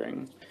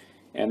sputtering.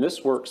 And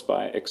this works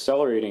by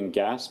accelerating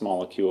gas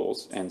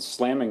molecules and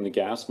slamming the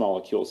gas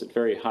molecules at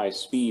very high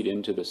speed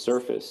into the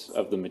surface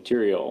of the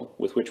material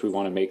with which we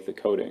want to make the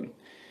coating.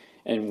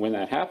 And when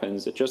that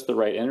happens at just the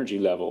right energy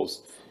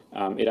levels,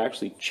 it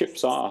actually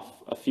chips off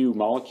a few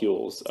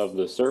molecules of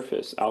the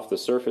surface, off the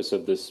surface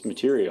of this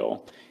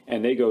material,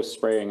 and they go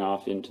spraying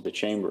off into the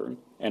chamber.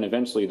 And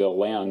eventually they'll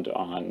land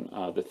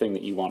on the thing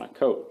that you want to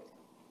coat.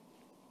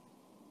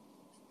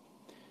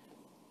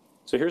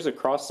 So here's a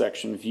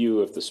cross-section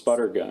view of the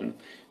sputter gun.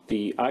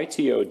 The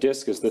ITO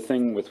disc is the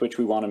thing with which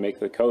we want to make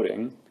the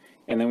coating.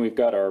 And then we've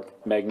got our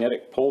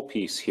magnetic pole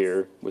piece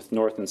here with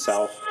north and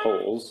south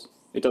poles.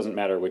 It doesn't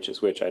matter which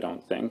is which, I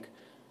don't think.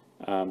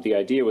 The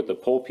idea with the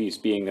pole piece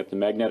being that the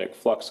magnetic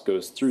flux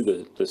goes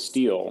through the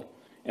steel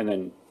and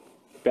then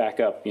back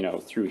up,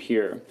 through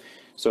here.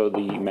 So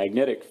the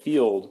magnetic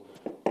field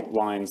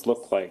lines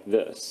look like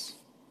this.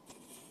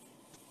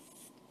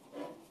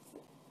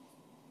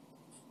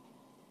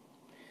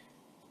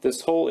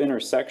 This whole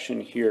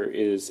intersection here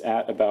is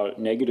at about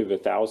negative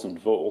 1,000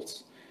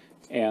 volts,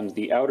 and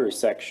the outer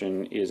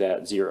section is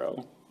at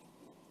 0.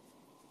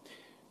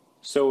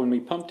 So when we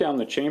pump down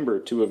the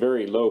chamber to a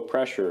very low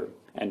pressure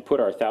and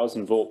put our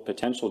 1,000-volt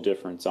potential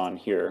difference on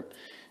here,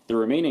 the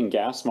remaining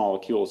gas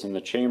molecules in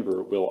the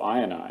chamber will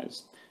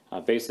ionize,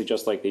 basically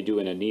just like they do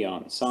in a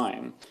neon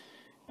sign.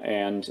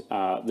 And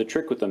the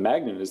trick with the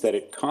magnet is that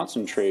it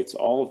concentrates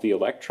all of the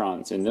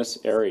electrons in this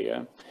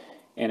area.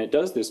 And it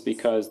does this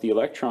because the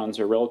electrons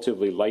are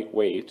relatively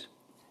lightweight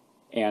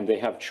and they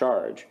have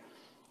charge.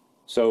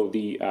 So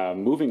the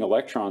moving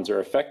electrons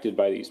are affected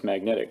by these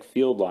magnetic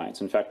field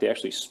lines. In fact, they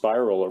actually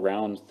spiral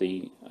around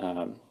the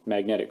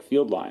magnetic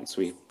field lines.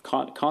 So we've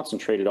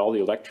concentrated all the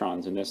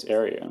electrons in this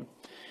area.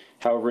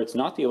 However, it's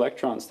not the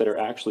electrons that are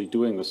actually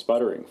doing the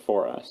sputtering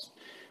for us.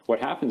 What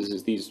happens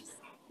is these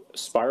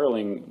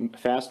spiraling,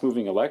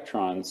 fast-moving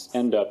electrons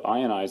end up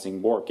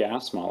ionizing more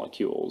gas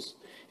molecules.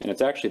 And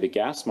it's actually the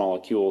gas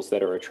molecules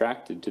that are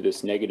attracted to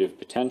this negative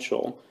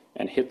potential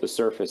and hit the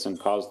surface and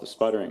cause the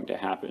sputtering to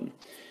happen,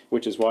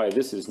 which is why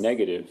this is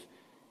negative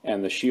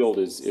and the shield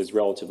is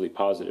relatively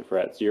positive, or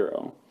at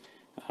 0.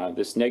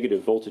 This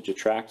negative voltage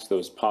attracts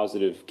those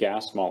positive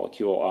gas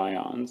molecule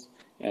ions,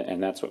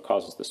 and that's what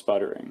causes the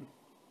sputtering.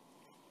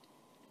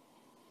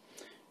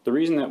 The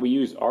reason that we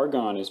use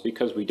argon is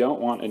because we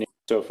don't want an...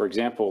 So for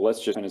example,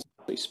 let's just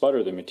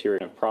sputter the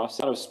material. In a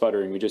process of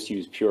sputtering, we just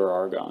use pure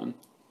argon.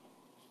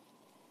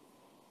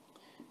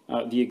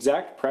 The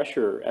exact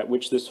pressure at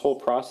which this whole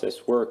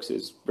process works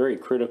is very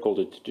critical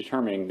to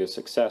determining the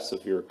success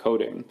of your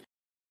coating.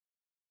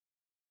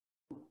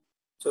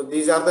 So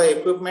these are the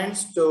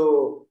equipments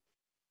to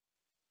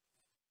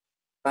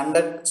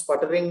conduct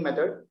sputtering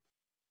method.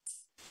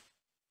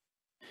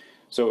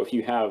 So if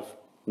you have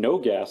no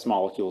gas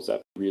molecules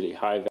up, really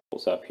high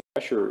values up here,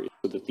 pressure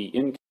so that the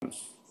income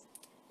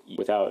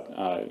without,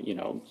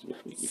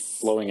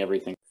 blowing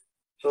everything.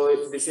 So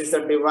this is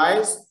the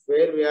device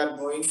where we are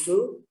going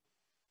to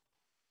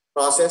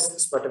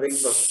process sputtering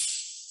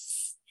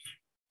process.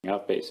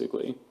 Up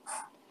basically.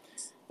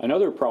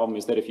 Another problem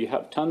is that if you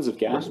have tons of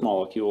gas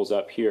molecules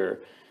up here,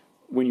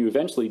 when you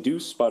eventually do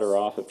sputter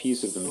off a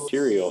piece of the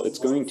material, it's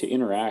going to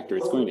interact or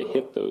it's going to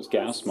hit those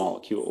gas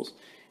molecules.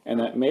 And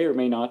that may or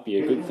may not be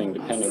a good thing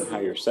depending on how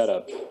your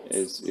setup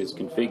is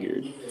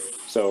configured.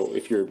 So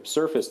if your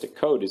surface to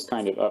coat is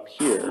kind of up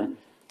here,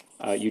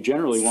 you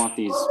generally want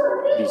these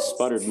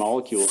sputtered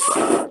molecules to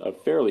have a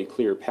fairly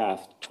clear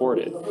path toward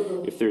it.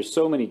 If there's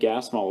so many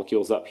gas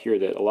molecules up here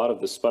that a lot of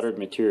the sputtered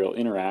material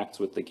interacts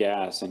with the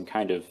gas and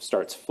kind of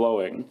starts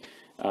flowing,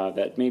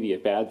 that may be a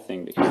bad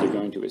thing because they're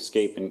going to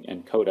escape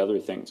and coat other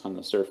things on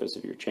the surface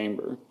of your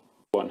chamber.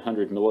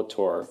 100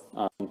 millitorr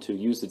to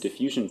use the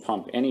diffusion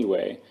pump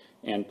anyway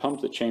and pump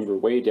the chamber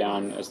way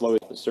down as low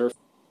as the surface.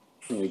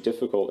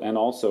 Difficult, and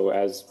also,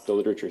 as the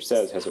literature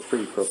says, has a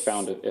pretty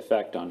profound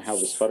effect on how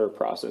the sputter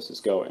process is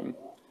going.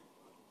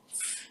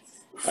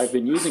 I've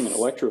been using an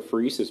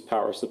electrophoresis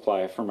power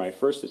supply for my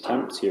first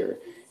attempts here,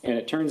 and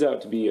it turns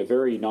out to be a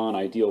very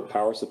non-ideal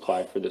power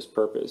supply for this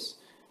purpose.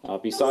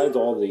 Besides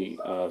all the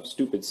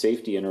stupid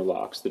safety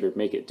interlocks that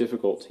make it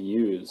difficult to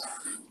use,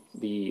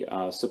 the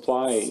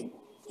supply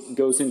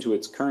goes into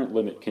its current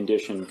limit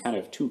condition kind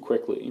of too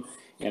quickly,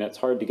 and it's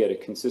hard to get a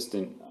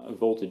consistent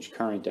voltage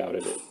current out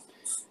of it.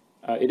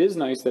 It is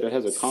nice that it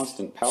has a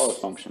constant power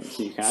function,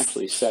 so you can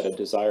actually set a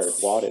desired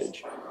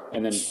wattage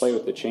and then play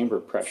with the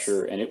chamber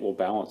pressure, and it will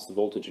balance the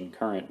voltage and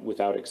current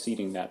without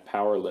exceeding that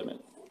power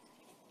limit.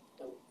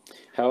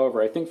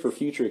 However, I think for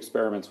future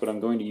experiments, what I'm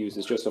going to use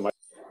is just a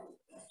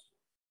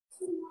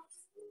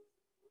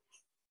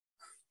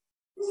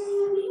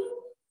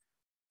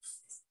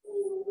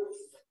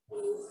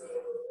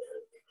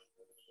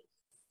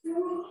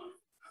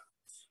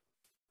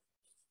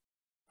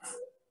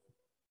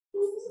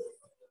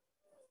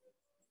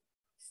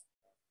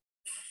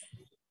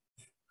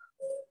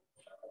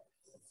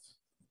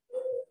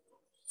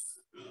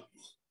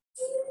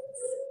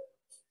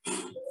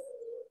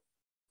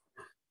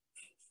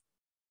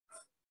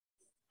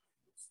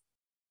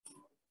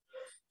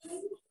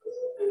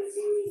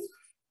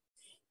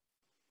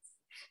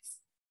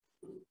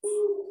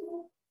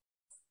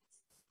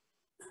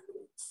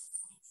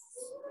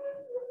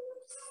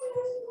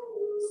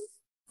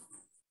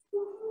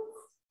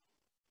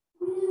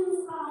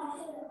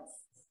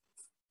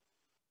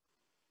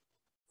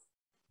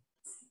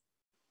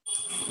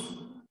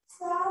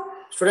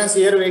Students,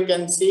 here we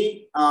can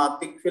see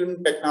thick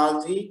film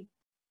technology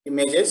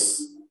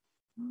images.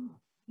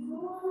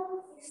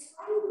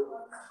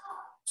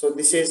 So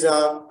this is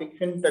a thick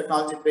film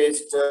technology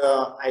based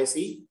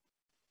IC,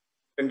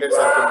 printed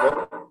circuit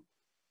board.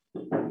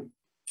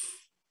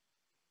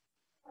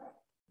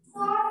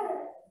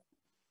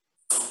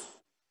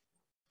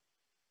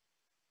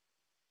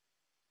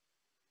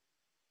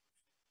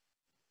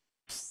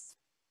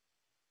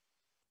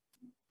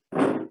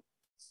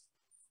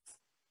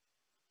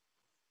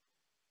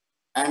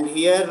 And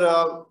here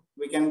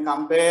we can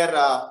compare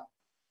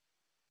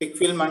thick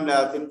film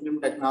and thin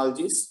film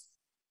technologies.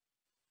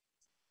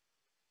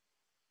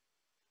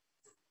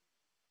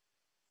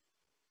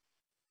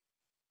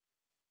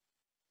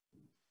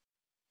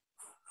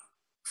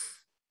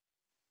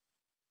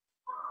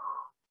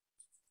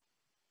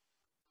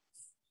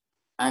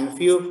 And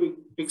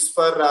few picks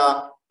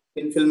for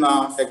thin film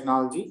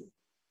technology.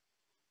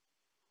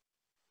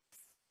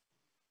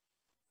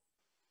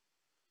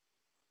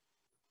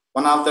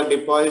 One of the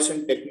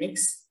deposition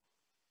techniques.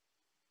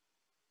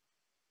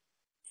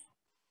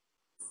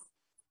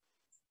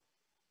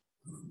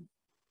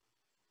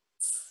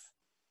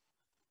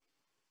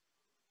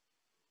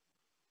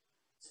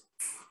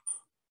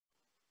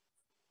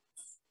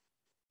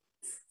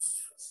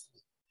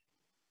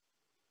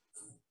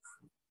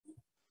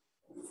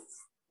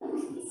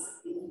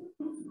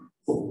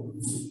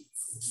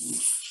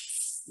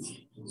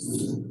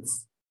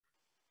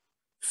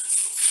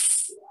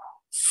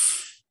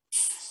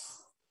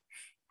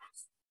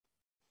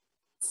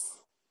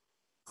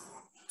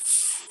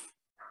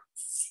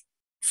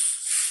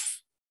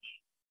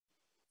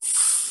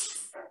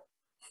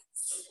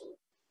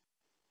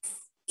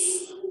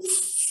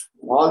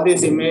 All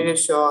these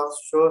images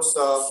shows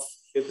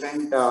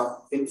different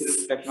thin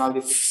film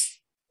technologies.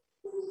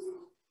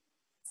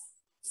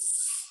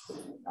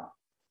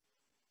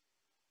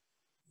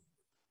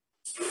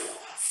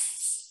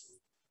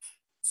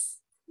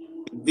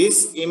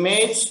 This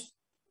image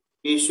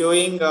is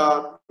showing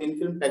thin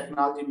film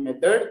technology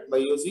method by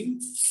using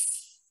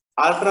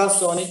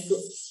ultrasonic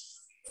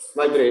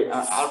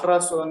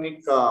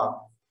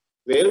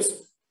waves.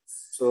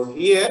 So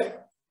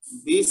here,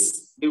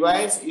 this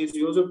device is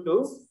used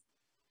to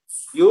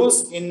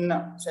use in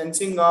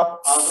sensing of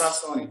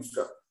ultrasonic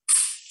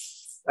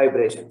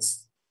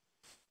vibrations.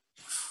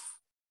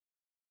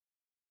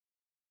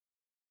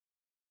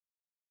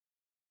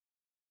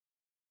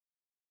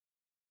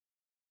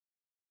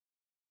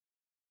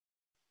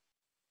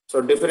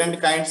 So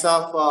different kinds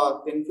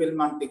of thin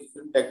film and thick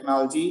film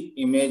technology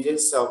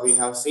images we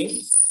have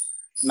seen.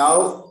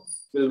 Now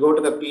we'll go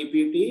to the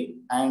PPT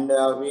and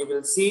we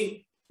will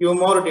see few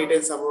more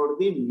details about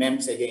the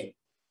MEMS again.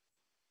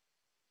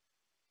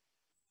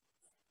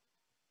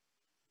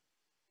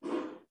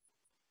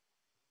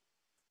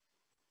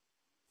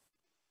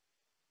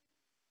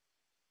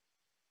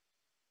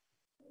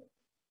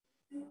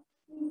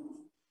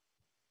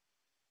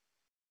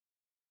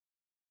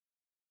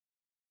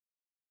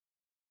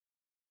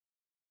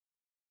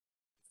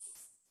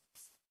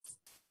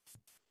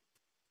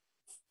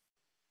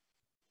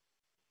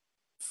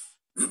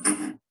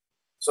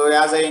 So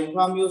as I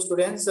inform you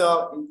students,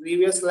 in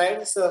previous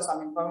slides,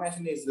 some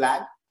information is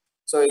lagged.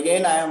 So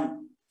again, I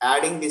am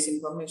adding this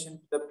information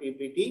to the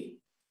PPT.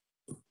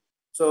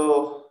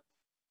 So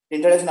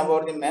introduction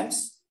about the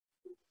MEMS.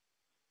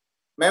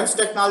 MEMS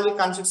technology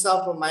consists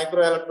of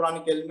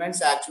microelectronic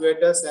elements,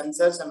 actuators,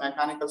 sensors, and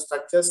mechanical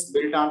structures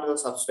built onto the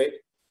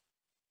substrate.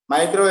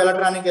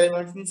 Microelectronic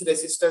elements means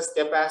resistors,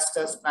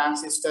 capacitors,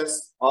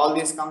 transistors, all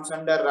these comes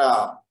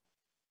under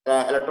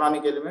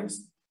electronic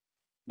elements,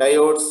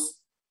 diodes,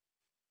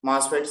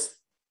 MOSFETs.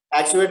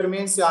 Actuator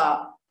means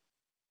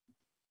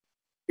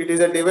it is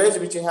a device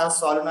which has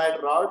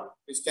solenoid rod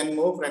which can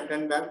move front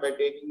and back by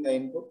taking the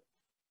input.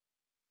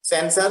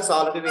 Sensors,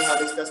 already we have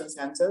discussed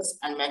sensors,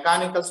 and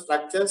mechanical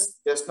structures.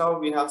 Just now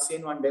we have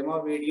seen one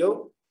demo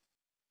video,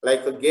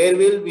 like a gear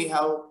wheel we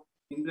have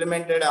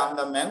implemented on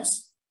the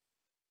MEMS.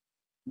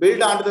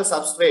 Built onto the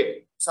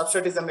substrate.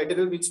 Substrate is the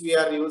material which we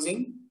are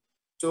using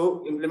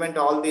to implement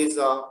all these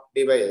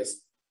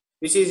devices,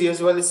 which is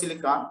usually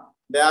silicon.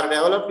 They are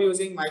developed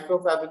using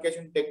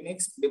microfabrication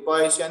techniques,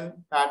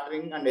 deposition,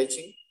 patterning, and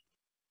etching.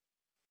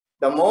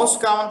 The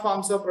most common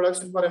forms of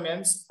production for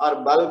MEMS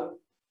are bulk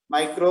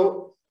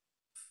micro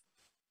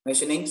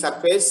machining,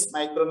 surface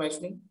micro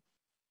machining,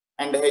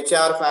 and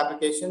HR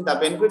fabrication. The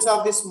benefits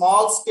of this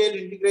small scale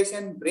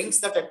integration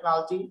brings the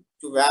technology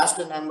to vast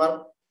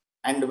number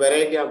and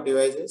variety of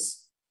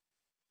devices.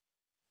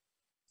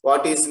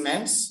 What is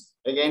MEMS?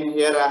 Again,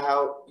 here I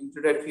have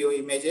included few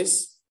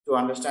images to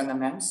understand the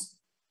MEMS.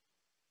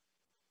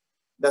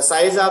 The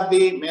size of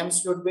the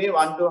MEMS should be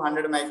 1 to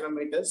 100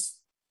 micrometers.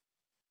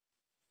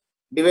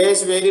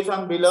 Device vary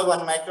from below 1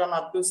 micron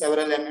up to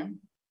several mm.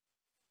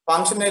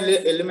 Functional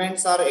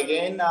elements are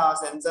again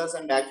sensors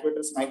and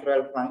actuators,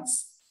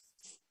 microelectronics.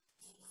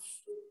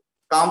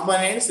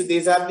 Components,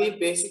 these are the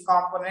basic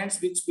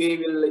components which we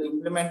will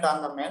implement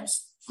on the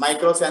MEMS.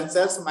 Micro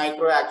sensors,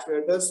 micro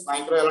actuators,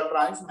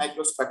 microelectronics,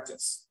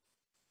 microstructures.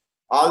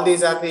 All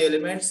these are the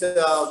elements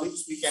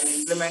which we can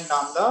implement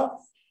on the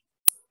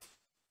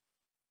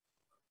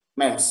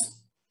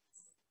MEMS.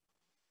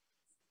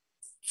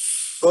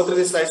 Go through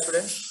this slide,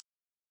 students.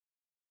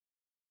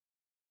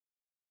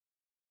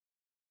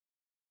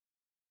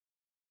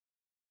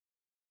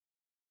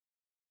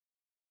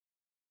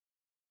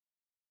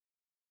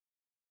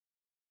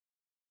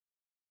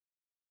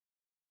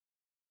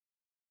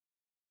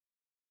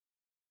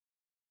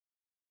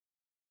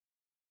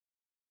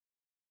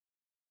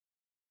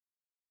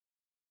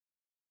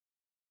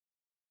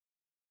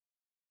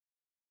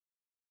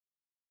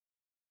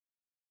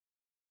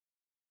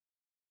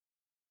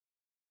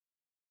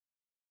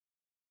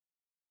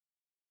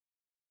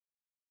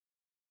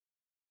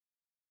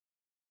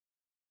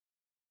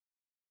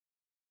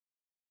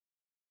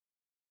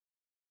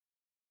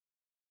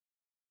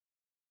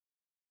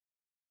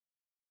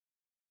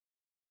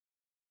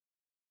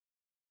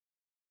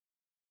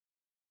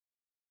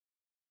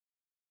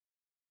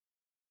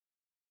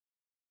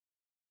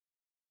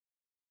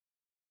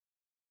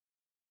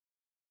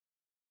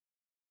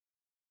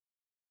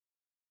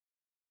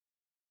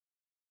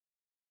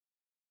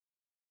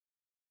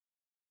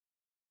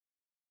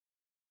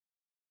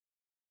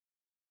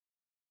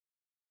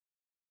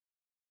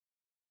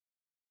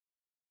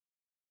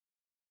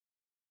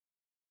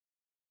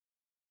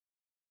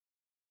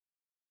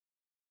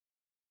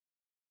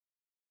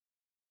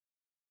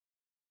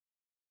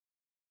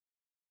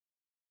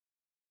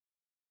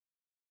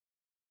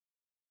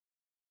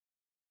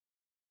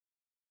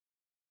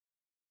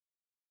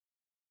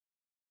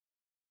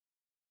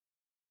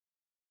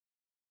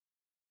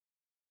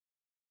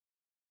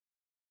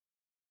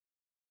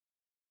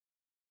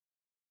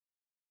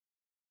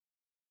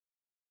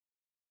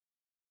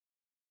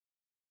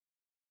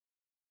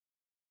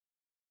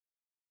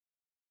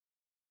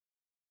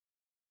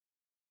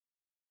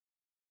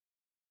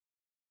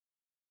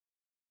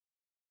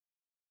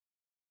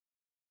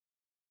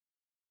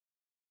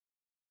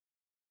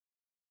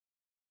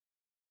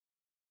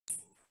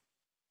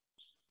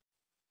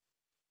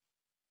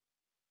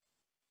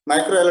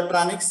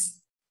 Microelectronics,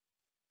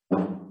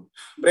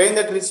 brain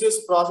that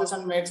receives, process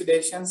and makes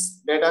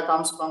decisions. Data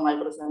comes from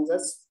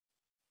microsensors.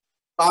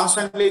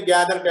 Constantly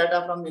gather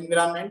data from the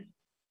environment.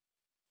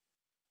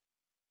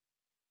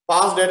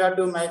 Pass data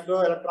to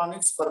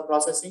microelectronics for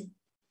processing.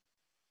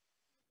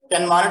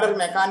 Can monitor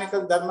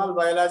mechanical, thermal,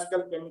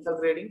 biological, chemical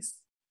readings.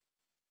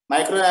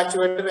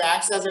 Microactuator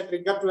acts as a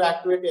trigger to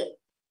activate an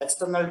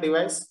external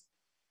device.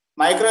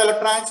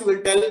 Microelectronics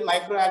will tell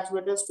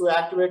microactuators to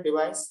activate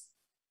device.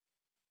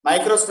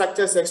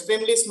 Microstructures,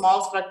 extremely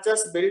small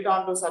structures built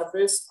onto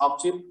surface of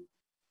chip,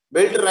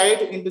 built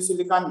right into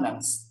silicon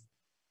MEMS.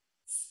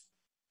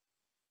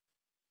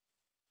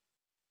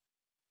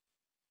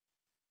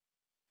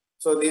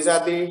 So these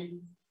are the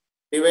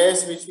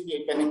devices which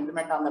we can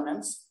implement on the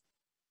MEMS.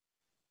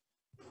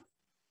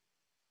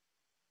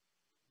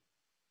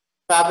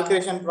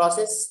 Fabrication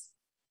process.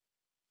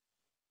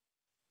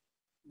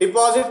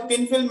 Deposit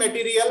thin film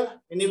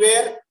material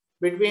anywhere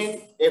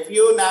between a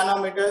few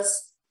nanometers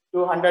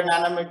to 100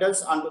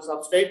 nanometers onto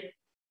substrate.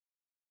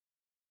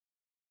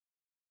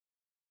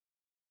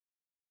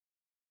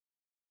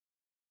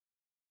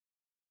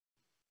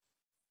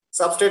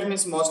 Substrate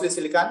means mostly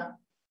silicon.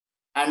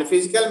 And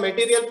physical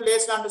material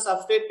placed onto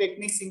substrate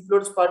techniques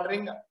include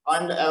sputtering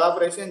and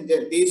evaporation.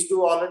 These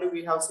two already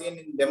we have seen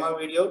in demo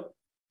video.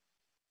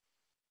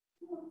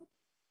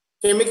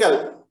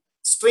 Chemical.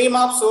 Stream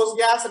of source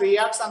gas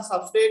reacts on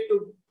substrate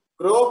to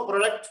grow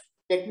product.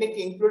 Technique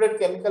included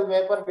chemical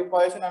vapor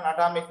deposition and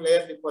atomic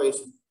layer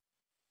deposition.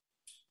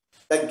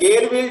 The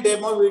gear wheel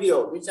demo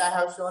video, which I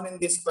have shown in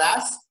this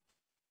class.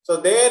 So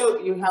there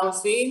you have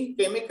seen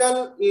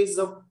chemical is,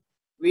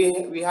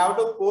 we have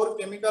to pour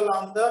chemical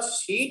on the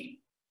sheet.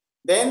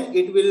 Then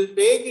it will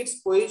take its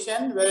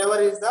position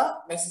wherever is the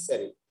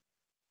necessary.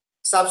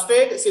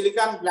 Substrate,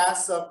 silicon,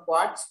 glass, or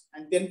quartz,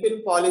 and thin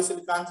film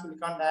polysilicon,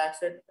 silicon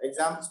dioxide,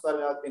 examples for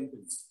thin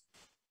films.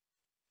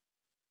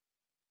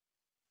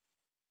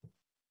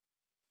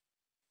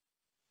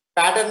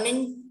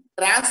 Patterning,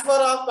 transfer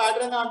of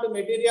pattern onto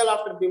material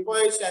after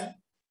deposition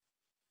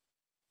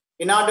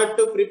in order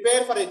to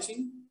prepare for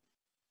etching.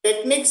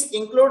 Techniques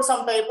include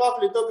some type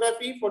of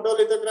lithography.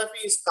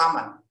 Photolithography is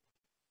common.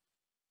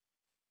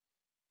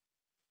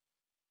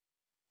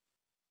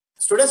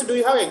 Students, do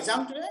you have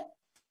exam today?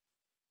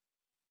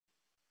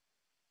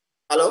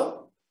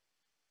 Hello?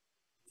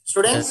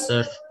 Students? Yes,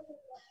 sir.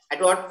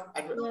 At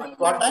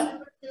what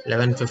time?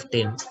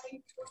 11:15.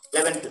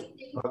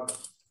 11:15. Okay.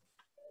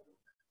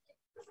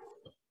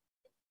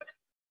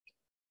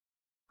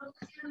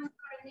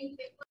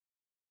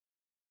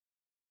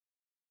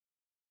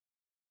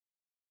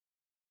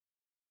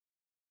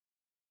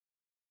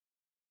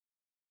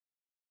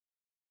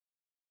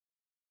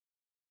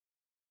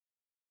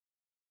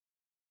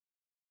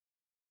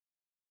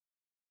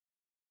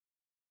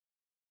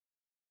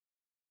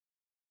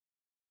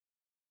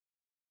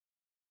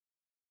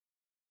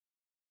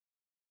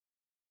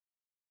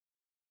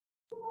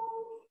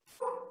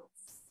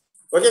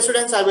 Okay,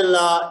 students, I will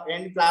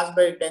end class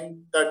by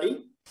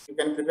 10:30. You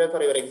can prepare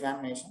for your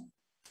examination.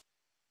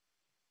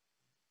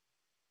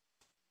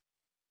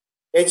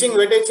 Etching,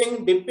 wet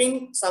etching,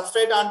 dipping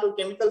substrate onto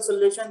chemical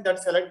solution that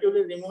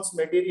selectively removes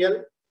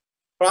material.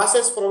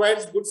 Process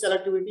provides good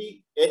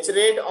selectivity. Etch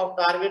rate of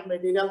target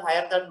material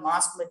higher than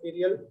mask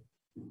material.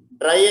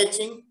 Dry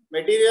etching,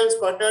 material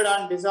sputtered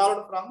and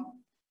dissolved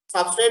from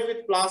substrate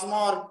with plasma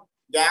or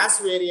gas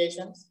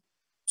variations.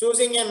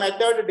 Choosing a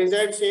method,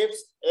 desired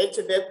shapes, etch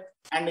depth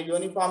and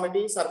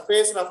uniformity,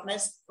 surface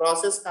roughness,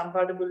 process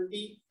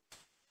compatibility,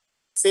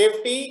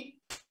 safety,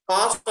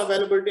 cost,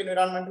 availability,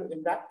 environmental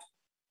impact.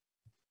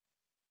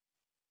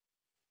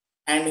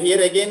 And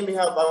here again, we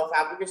have our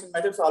fabrication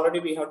methods. Already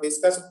we have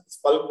discussed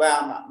bulk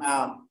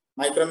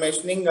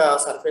micromachining,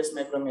 surface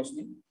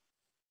micromachining.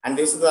 And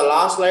this is the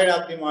last slide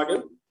of the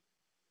module.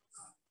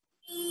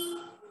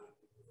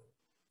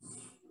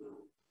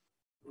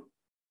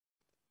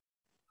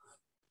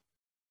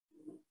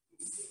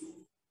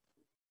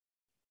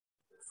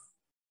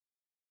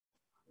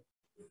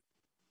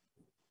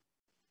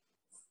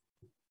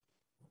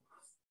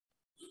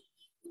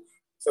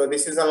 So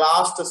this is the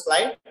last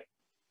slide.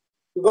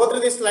 You go through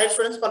this slide,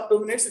 students, for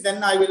 2 minutes.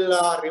 Then I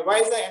will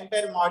revise the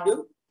entire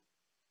module.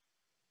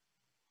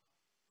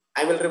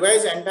 I will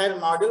revise the entire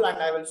module and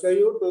I will show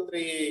you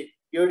 2-3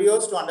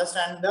 videos to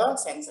understand the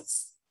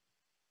sensors.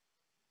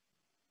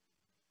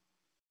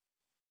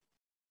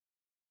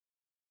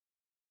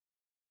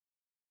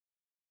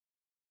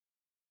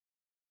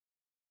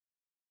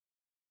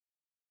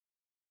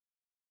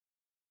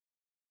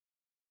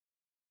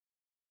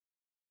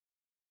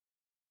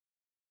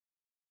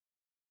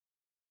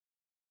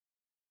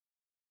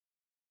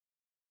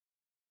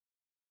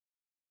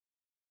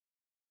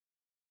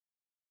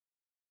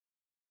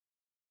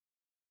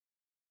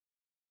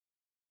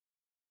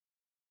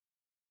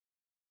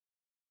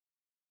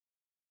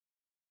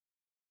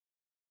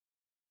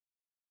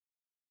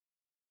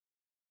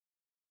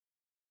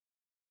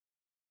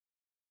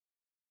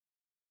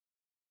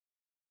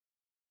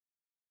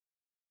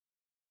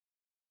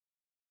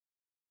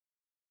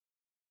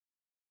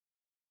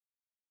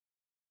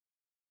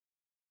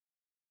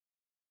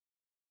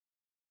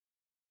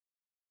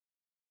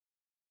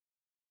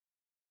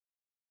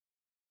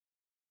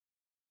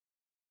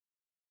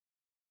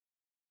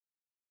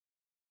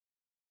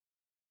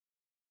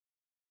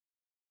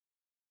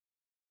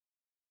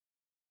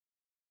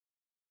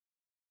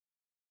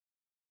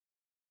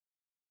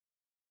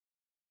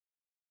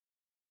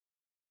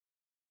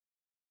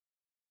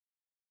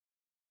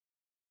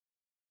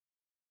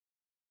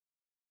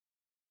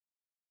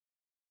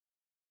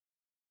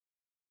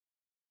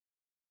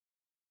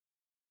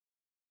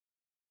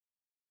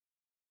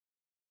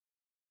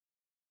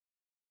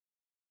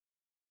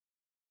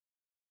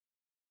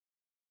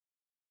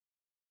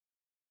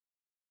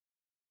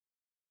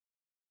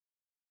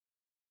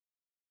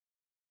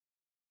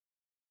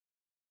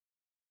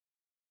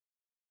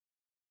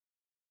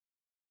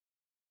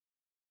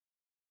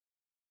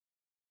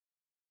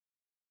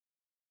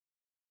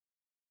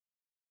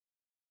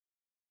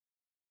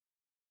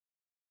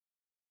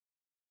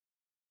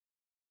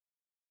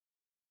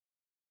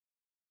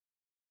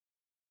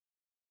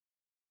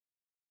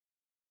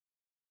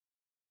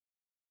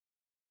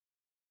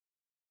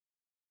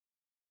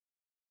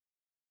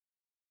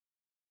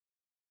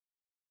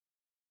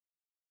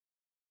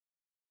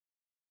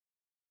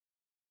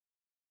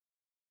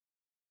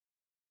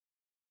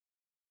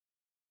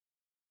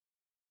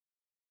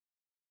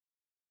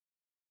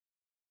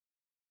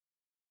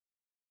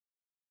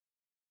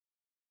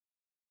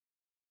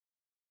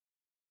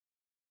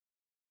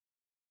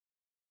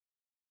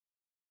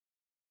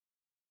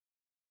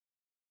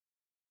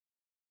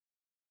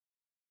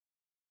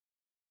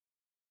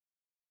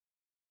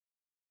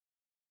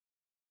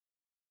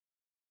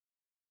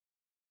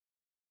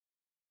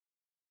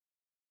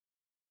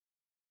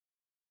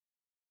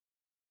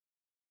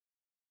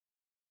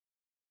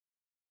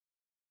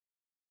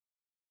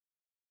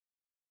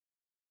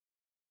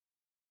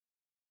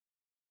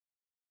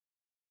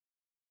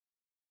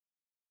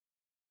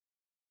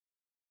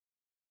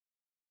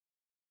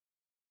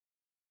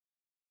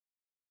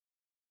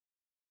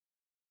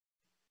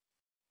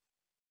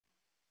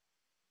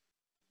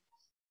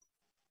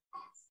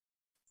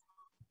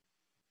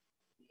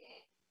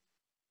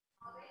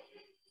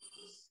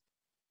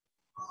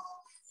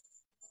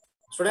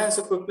 Students,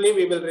 quickly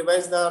we will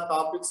revise the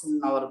topics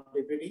in our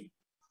PPT.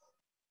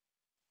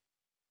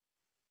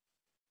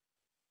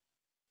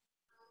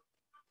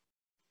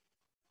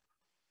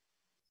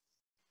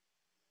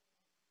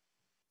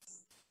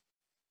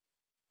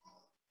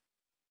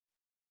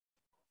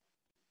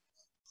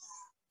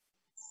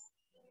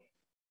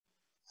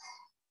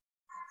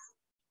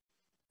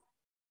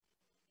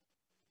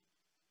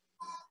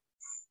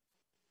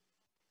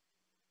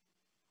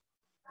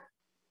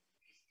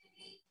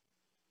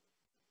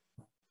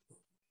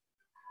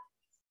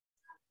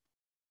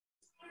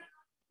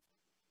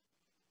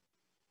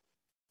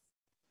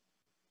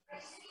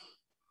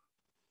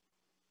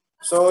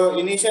 So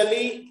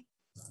initially,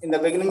 in the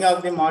beginning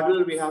of the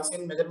module, we have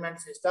seen measurement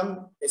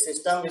system, a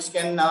system which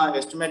can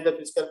estimate the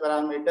physical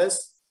parameters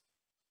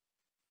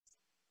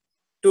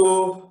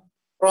To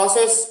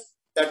process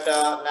that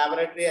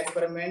laboratory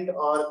experiment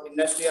or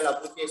industrial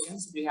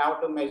applications, we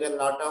have to measure a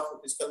lot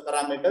of physical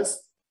parameters.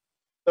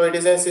 So it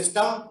is a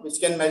system which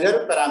can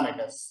measure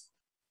parameters.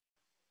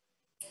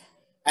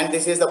 And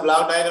this is the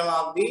block diagram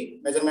of the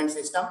measurement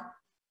system.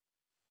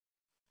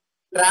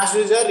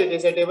 Transducer, it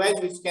is a device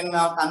which can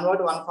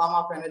convert one form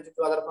of energy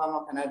to other form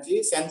of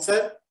energy.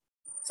 Sensor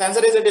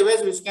is a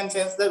device which can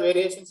sense the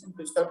variations in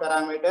physical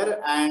parameter,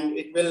 and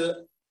it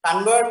will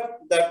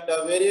convert that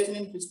variation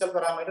in physical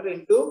parameter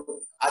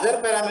into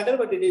other parameter,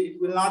 but it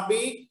will not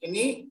be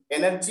any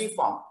energy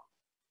form.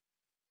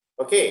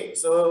 Okay,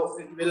 so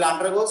it will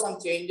undergo some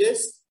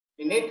changes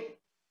in it.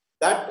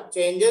 That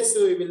changes,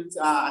 so we will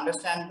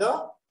understand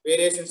the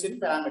variations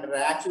in parameter.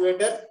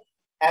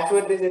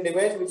 Actuator is a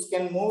device which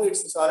can move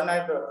its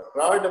solenoid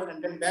rod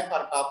front and back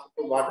or top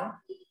to bottom.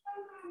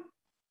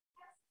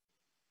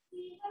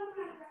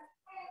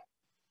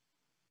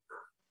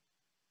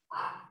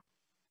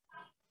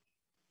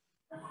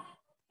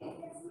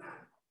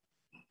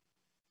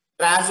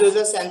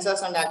 Transducers,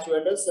 sensors, and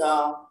actuators.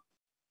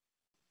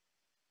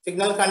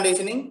 Signal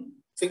conditioning.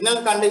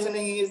 Signal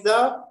conditioning is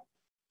the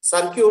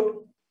circuit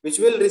which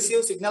will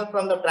receive signal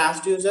from the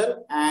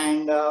transducer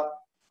and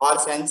or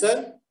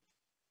sensor.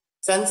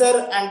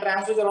 Sensor and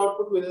transducer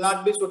output will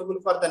not be suitable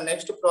for the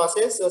next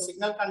process. So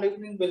signal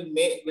conditioning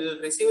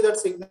will receive that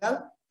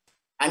signal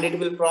and it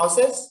will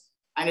process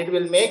and it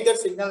will make that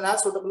signal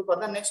as suitable for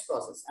the next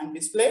process. And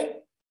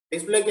display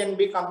can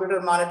be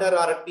computer monitor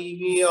or a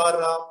TV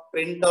or a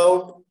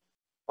printout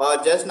or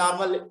just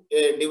normal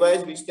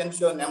device which can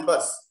show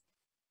numbers,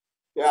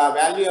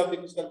 value of the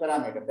physical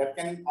parameter. That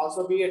can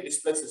also be a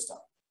display system.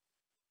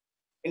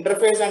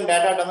 Interface and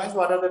data domains.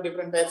 What are the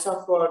different types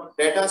of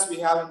data we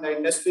have in the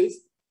industries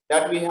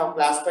that we have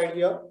classified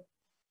here?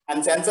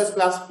 And sensors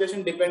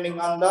classification depending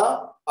on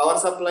the power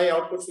supply,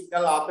 output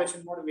signal,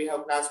 operation mode, we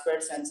have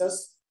classified sensors.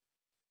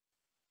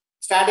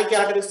 Static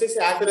characteristics,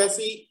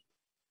 accuracy,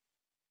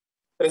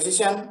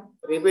 precision,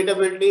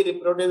 repeatability,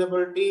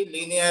 reproducibility,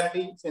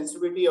 linearity,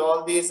 sensitivity,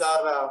 all these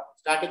are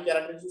static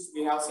characteristics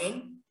we have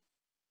seen.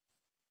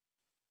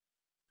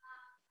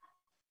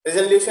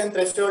 Resolution,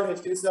 threshold,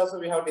 hysteresis also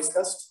we have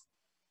discussed.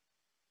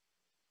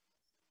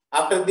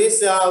 After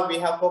this, we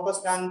have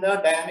focused on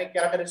the dynamic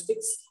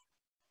characteristics.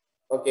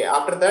 Okay,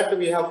 after that,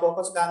 we have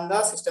focused on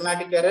the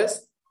systematic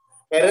errors.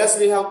 Errors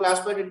we have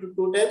classified into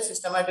two types,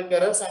 systematic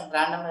errors and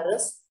random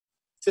errors.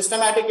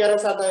 Systematic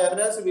errors are the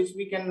errors which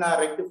we can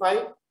rectify,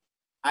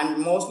 and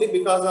mostly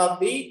because of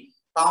the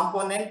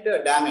component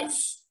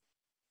damage.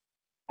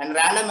 And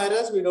random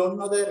errors, we don't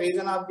know the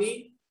reason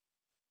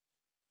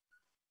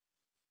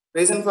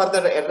for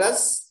the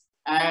errors,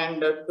 and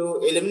to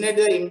eliminate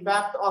the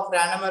impact of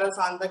random errors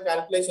on the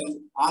calculations,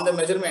 on the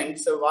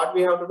measurements. So what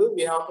we have to do,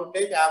 we have to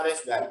take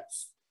average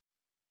values.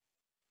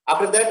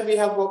 After that, we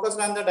have focused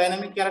on the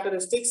dynamic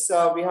characteristics.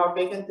 We have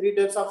taken three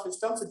types of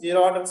systems: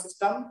 zero order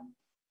system,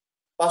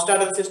 first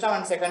order system,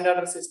 and second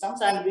order systems.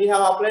 And we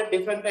have applied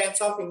different types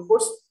of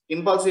inputs: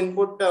 impulse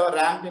input,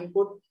 ramp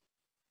input,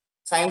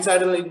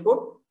 sinusoidal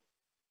input.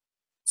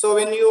 So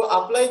when you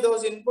apply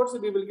those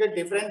inputs, we will get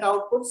different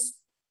outputs.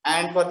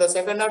 And for the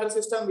second order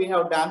system, we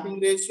have damping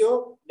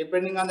ratio.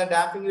 Depending on the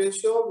damping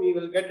ratio, we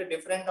will get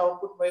different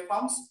output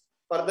waveforms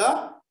for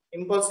the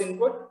impulse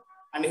input.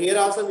 And here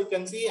also we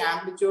can see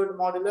amplitude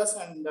modulus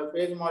and the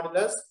phase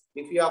modulus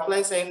if you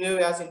apply sine wave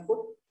as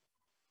input.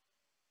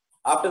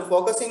 After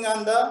focusing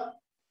on the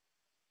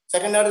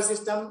second order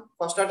system,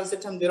 first order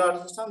system, zero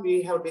order system,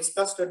 we have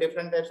discussed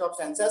different types of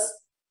sensors.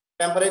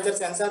 Temperature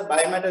sensor,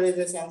 biometer is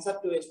a sensor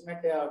to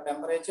estimate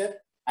temperature.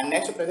 And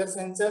next, pressure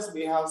sensors,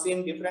 we have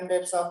seen different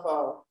types of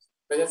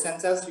pressure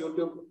sensors: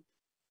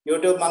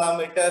 YouTube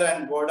manometer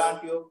and Gordon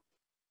tube,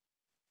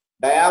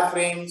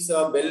 diaphragms,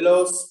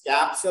 bellows,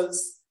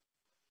 capsules.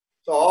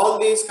 So all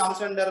these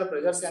comes under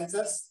pressure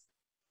sensors.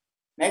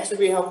 Next,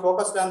 we have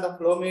focused on the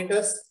flow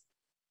meters,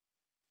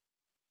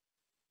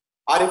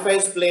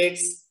 orifice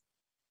plates,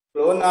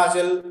 flow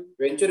nozzle,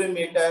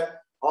 venturimeter.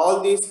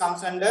 All these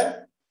comes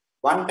under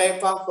one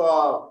type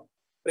of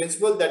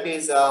principle, that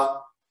is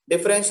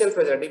differential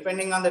pressure.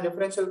 Depending on the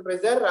differential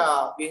pressure,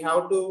 we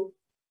have to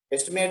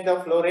estimate the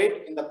flow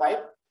rate in the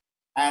pipe.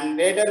 And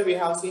later we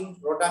have seen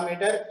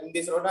rotameter. In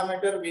this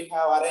rotameter, we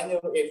have arranged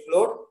a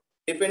float.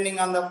 Depending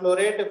on the flow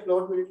rate, the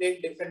float will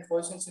take different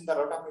positions in the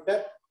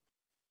rotameter.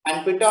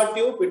 And pitot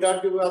tube is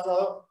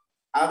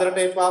another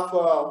type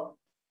of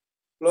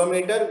flow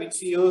meter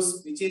which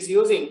is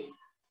using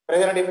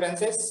pressure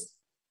differences.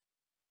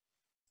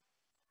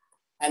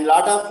 And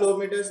lot of flow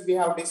meters we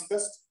have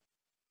discussed.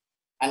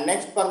 And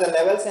next, for the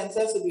level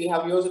sensors, we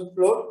have used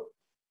float.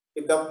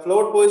 If the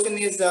float position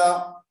is,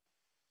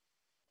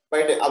 by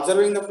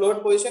observing the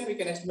float position, we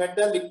can estimate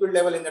the liquid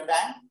level in the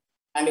tank.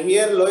 And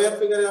here, lower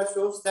figure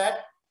shows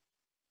that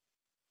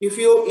if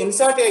you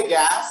insert a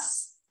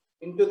gas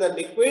into the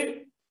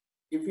liquid,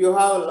 if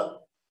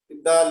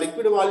the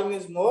liquid volume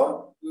is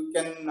more, you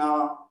can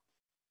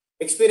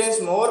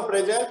experience more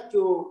pressure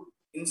to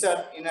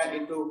insert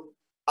to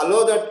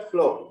allow that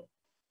flow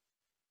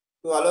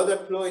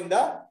in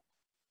the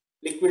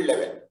liquid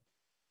level.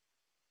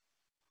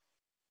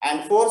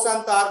 And force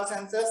and torque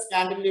sensors,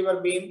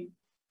 cantilever beam,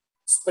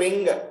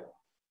 spring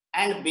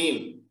and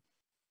beam.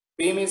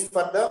 Beam is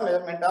for the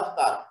measurement of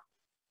torque.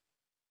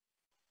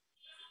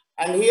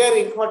 And here,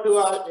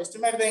 to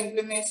estimate the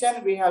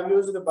inclination, we have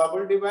used the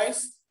bubble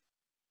device.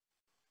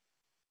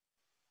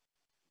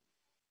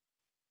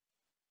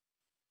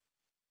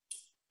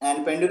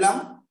 And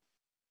pendulum.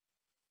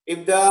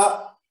 If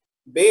the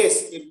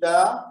base, if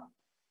the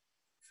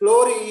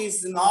floor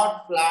is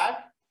not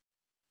flat,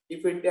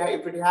 if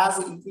it has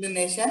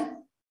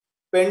inclination,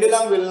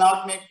 pendulum will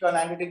not make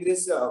 90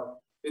 degrees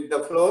with the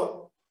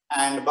floor,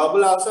 and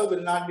bubble also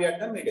will not be at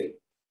the middle.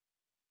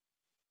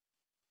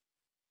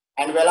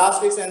 And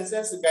velocity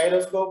sensors,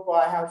 gyroscope,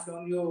 I have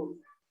shown you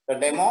the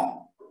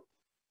demo.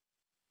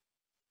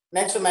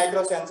 Next,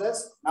 micro sensors.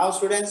 Now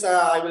students,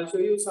 I will show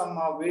you some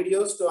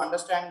videos to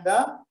understand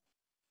the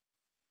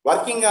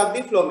working of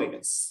the flow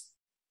meters.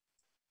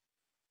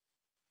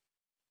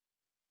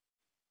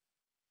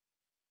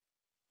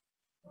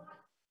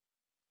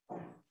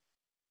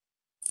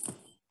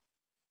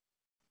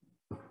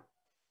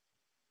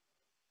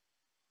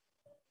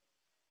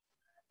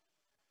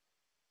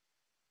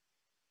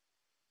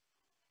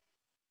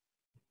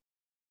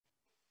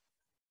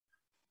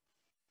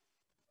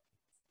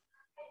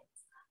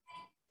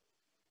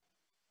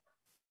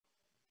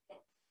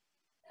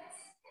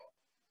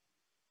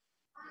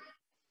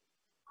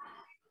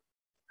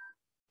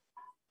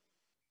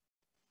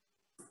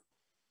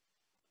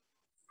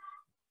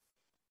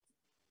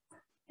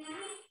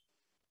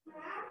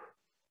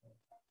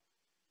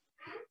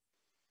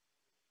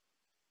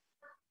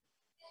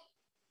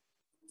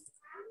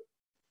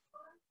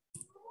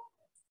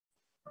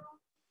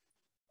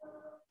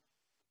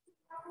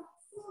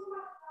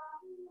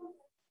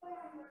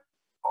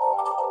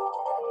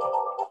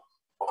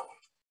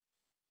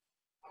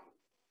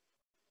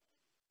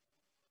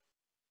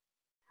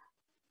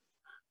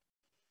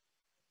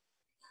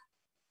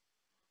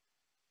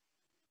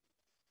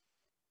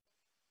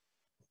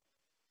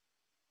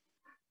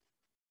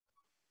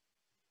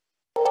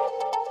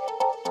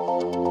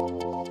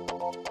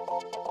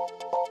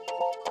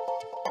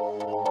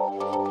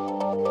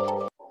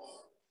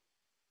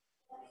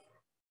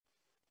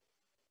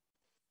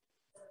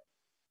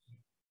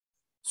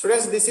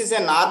 Students, this is a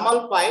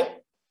normal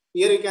pipe.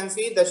 Here you can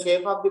see the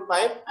shape of the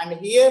pipe, and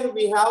here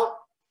we have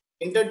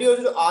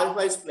introduced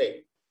orifice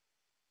plate.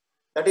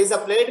 That is a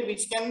plate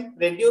which can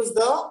reduce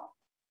the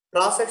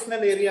cross-sectional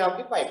area of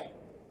the pipe.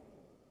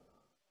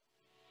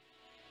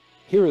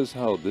 Here is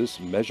how this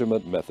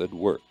measurement method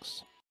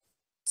works.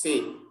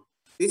 See,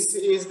 this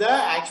is the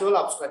actual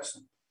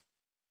obstruction.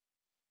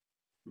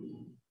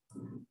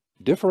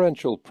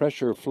 Differential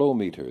pressure flow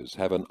meters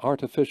have an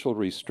artificial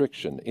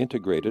restriction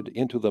integrated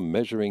into the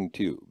measuring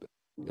tube,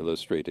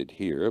 illustrated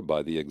here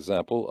by the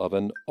example of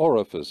an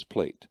orifice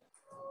plate.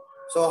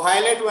 So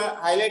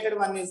highlighted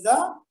one is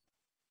the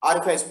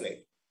orifice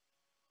plate.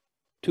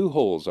 Two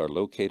holes are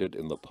located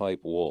in the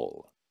pipe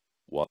wall.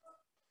 One.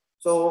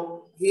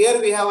 So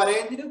here we have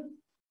arranged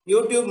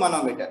U-tube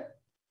manometer.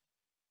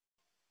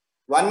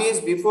 One is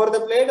before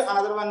the plate,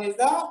 another one is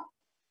the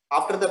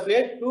after the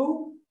plate,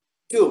 two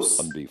tubes.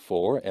 One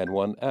before and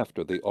one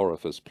after the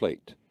orifice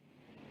plate.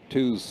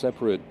 Two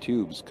separate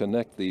tubes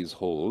connect these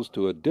holes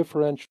to a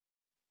differential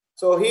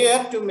So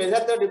here to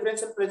measure the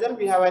differential pressure,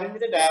 we have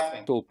arranged a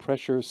diaphragm.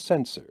 Pressure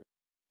sensor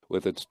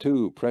with its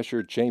two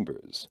pressure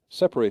chambers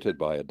separated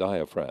by a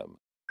diaphragm.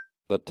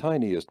 The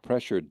tiniest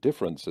pressure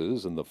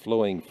differences in the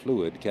flowing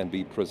fluid can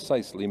be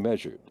precisely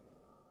measured.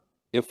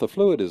 If the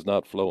fluid is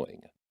not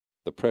flowing,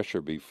 the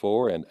pressure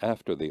before and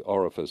after the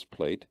orifice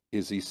plate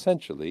is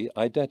essentially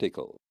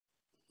identical.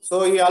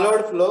 So he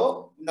allowed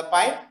flow in the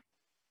pipe.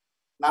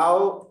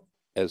 Now,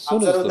 as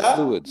soon as the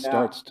fluid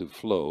starts to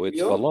flow, its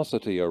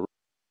velocity arises.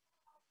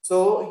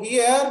 So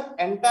here,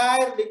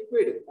 entire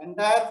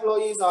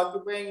flow is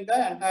occupying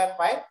the entire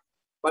pipe.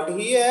 But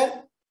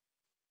here,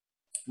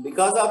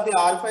 because of the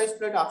orifice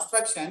plate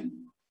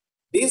obstruction,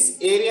 this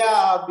area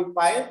of the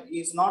pipe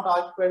is not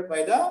occupied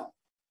by the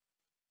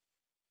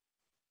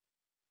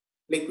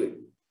liquid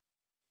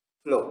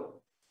flow.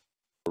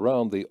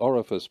 Around the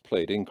orifice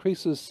plate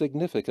increases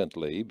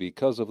significantly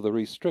because of the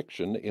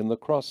restriction in the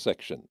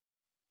cross-section.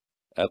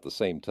 At the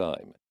same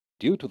time,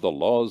 due to the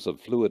laws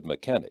of fluid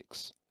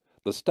mechanics,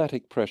 the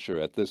static pressure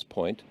at this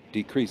point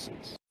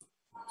decreases.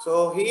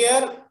 So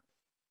here,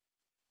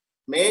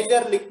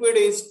 major liquid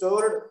is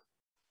stored,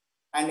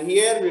 and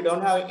here we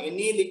don't have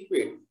any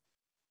liquid.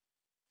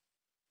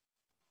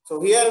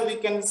 So here we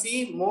can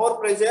see more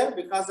pressure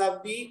because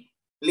of the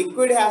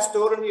liquid has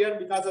stored here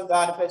because of the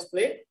orifice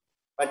plate.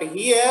 But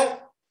here,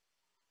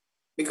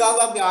 because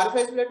of the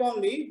orifice plate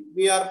only,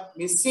 we are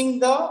missing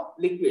the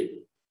liquid.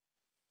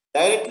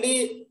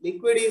 Directly,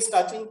 liquid is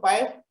touching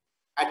pipe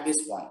at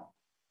this point,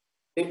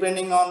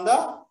 depending on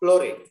the flow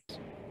rate.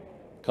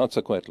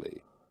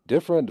 Consequently,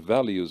 different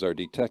values are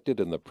detected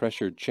in the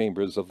pressure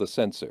chambers of the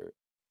sensor,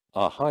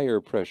 a higher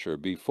pressure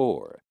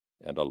before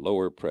and a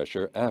lower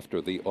pressure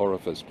after the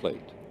orifice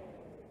plate.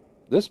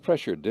 This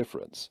pressure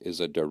difference is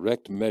a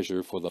direct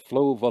measure for the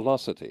flow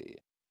velocity,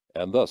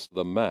 and thus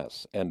the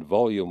mass and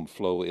volume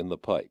flow in the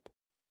pipe.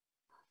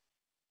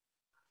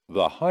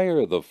 The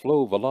higher the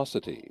flow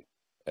velocity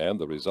and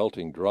the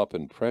resulting drop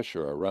in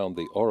pressure around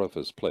the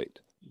orifice plate,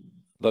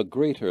 the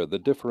greater the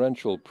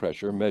differential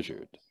pressure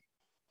measured.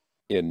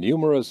 In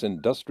numerous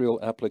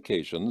industrial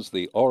applications,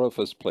 the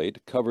orifice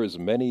plate covers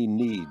many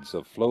needs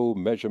of flow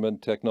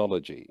measurement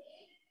technology.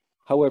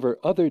 However,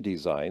 other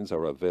designs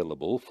are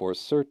available for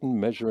certain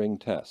measuring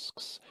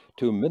tasks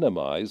to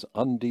minimize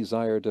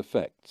undesired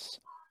effects,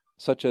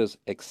 such as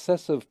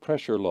excessive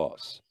pressure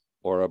loss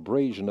or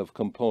abrasion of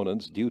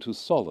components due to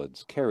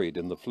solids carried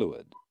in the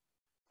fluid.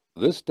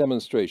 This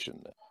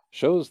demonstration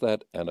shows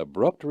that an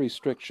abrupt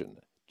restriction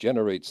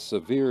generates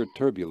severe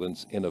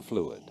turbulence in a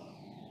fluid.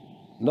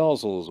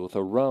 Nozzles with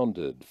a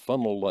rounded,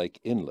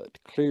 funnel-like inlet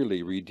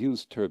clearly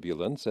reduce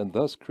turbulence and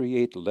thus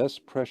create less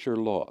pressure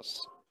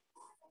loss.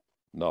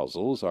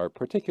 Nozzles are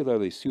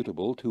particularly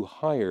suitable to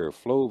higher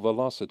flow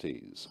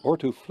velocities or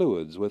to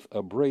fluids with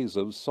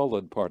abrasive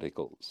solid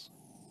particles.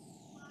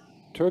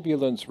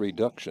 Turbulence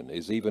reduction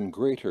is even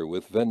greater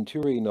with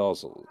Venturi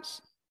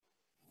nozzles,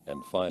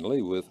 and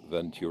finally with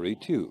Venturi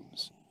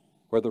tubes,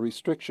 where the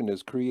restriction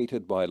is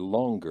created by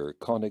longer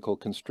conical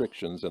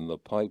constrictions in the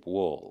pipe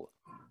wall.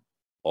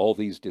 All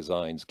these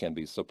designs can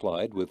be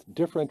supplied with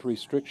different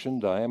restriction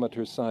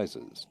diameter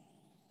sizes,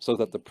 so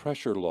that the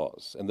pressure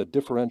loss and the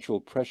differential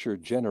pressure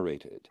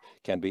generated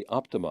can be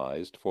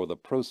optimized for the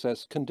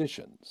process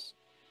conditions.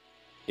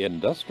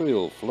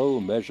 Industrial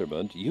flow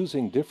measurement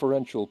using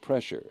differential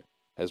pressure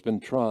has been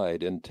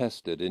tried and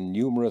tested in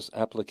numerous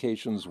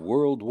applications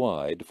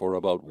worldwide for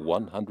about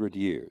 100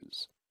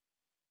 years.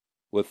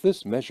 With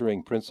this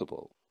measuring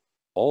principle,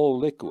 all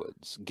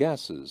liquids,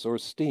 gases, or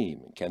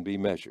steam can be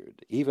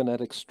measured, even at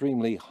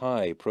extremely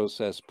high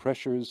process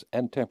pressures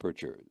and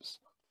temperatures.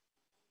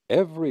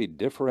 Every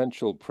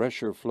differential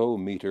pressure flow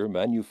meter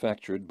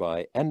manufactured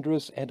by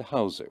Andrus and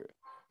Hauser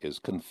is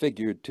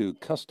configured to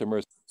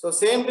customers. So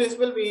same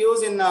principle we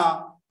use in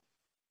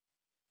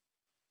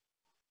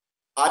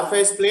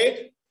orifice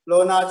plate,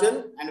 flow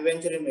nozzle, and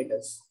Venturi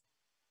meters.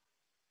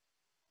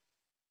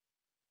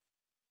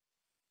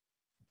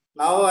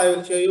 Now I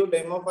will show you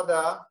demo for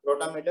the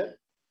rotameter.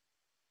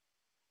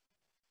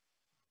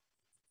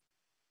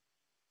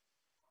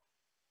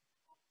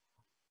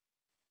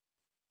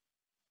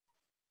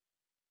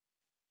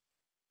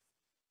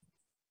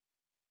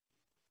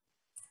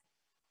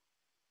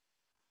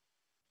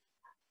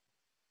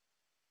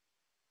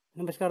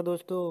 नमस्कार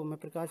दोस्तों, मैं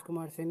प्रकाश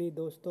कुमार सैनी।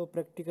 दोस्तों,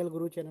 practical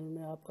गुरु channel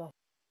में आपका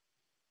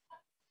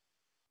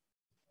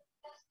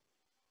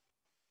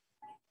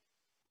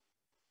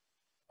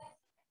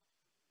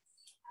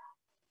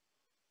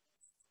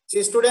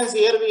See students,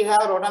 here we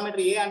have rotameter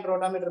A and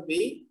rotameter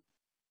B.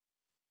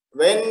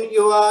 When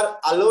you are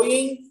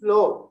allowing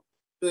flow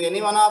to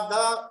any one of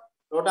the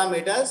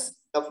rotameters,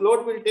 the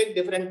float will take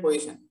different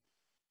position.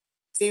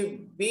 See,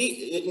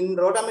 in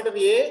rotameter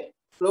A,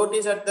 float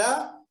is at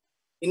the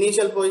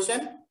initial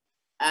position,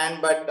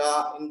 but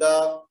in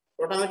the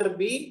rotameter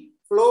B,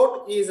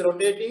 float is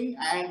rotating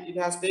and it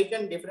has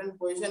taken different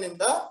position in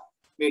the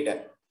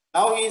meter.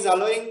 Now he is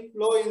allowing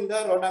flow in the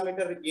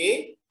rotameter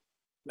A.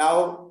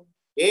 Now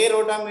A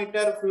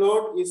rotameter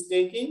float is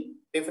taking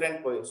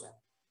different position.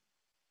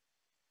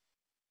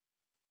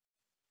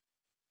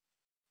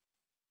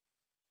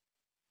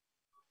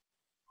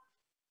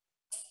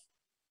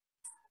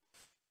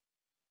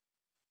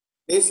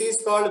 This is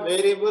called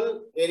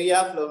variable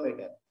area flow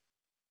meter.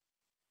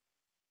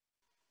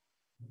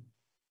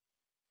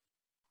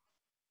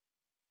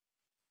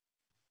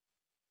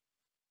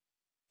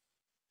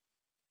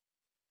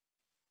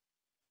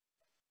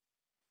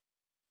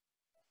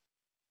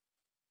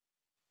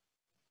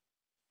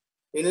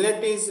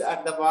 Inlet is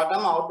at the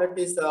bottom, outlet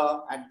is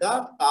at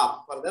the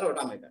top for the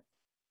rotameter.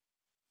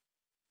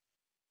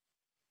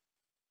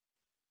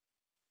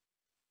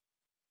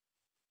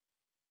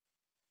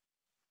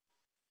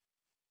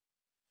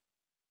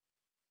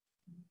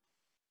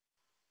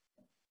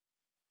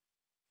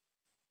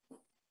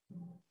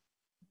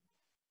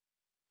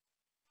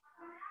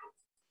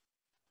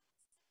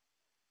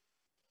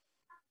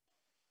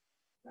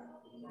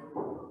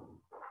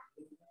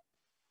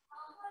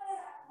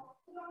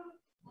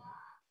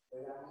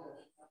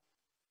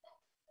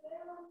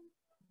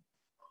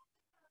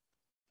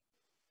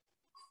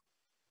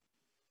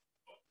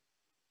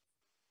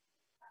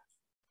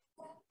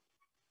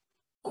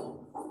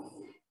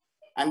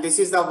 And this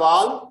is the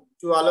valve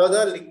to allow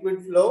the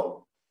liquid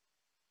flow.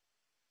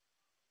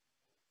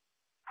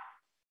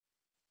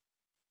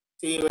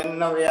 See, when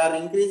we are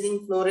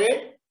increasing flow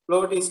rate,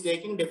 float is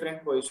taking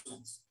different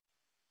positions.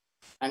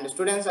 And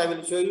students, I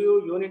will show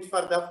you units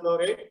for the flow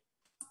rate.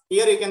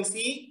 Here you can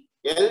see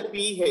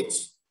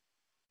LPH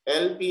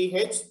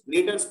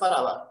liters per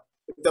hour.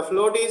 If the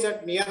float is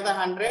at near the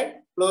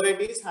 100, flow rate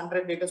is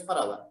 100 liters per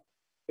hour.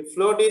 If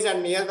float is at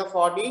near the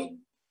 40,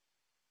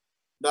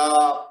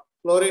 the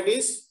flow rate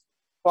is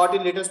 40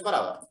 liters per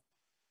hour.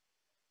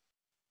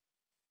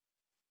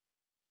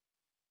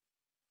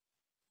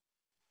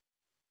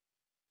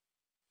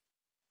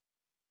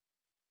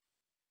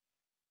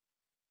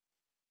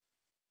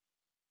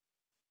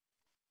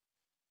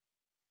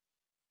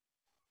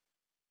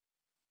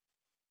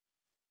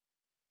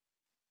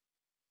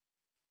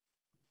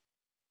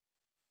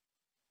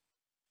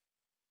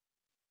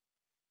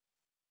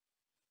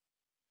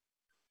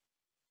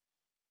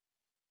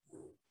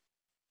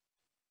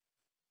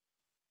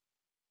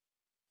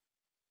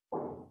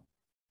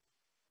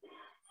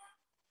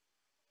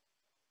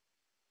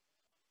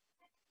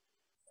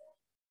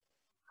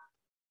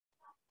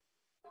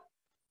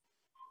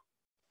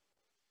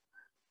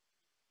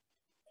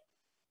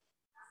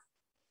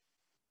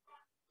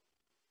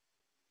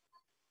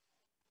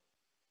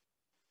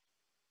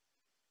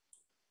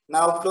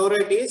 Now flow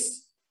rate is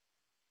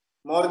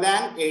more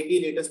than 80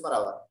 liters per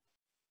hour.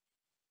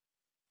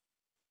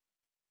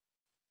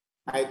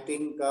 I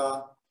think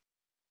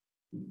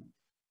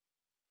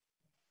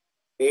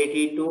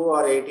 82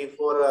 or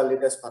 84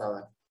 liters per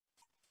hour.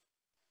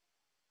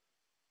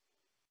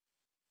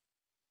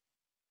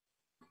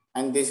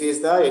 And this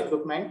is the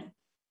equipment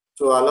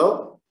to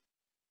allow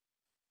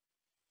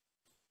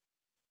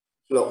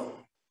flow.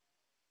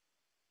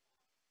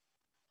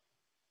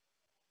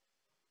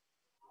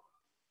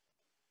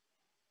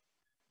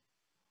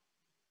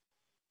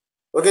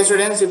 Okay,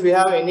 students, if you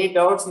have any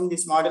doubts in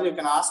this model, you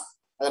can ask.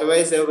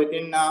 Otherwise,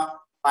 within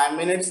 5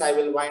 minutes, I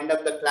will wind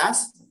up the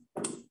class.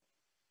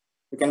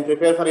 You can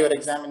prepare for your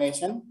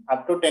examination.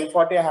 Up to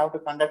 10:40, I have to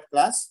conduct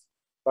class,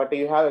 but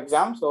you have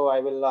exam, so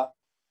I will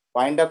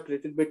wind up a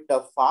little bit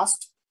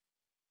fast.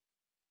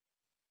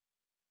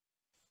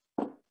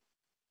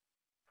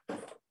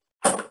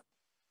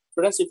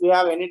 Students, if you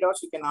have any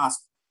doubts, you can ask.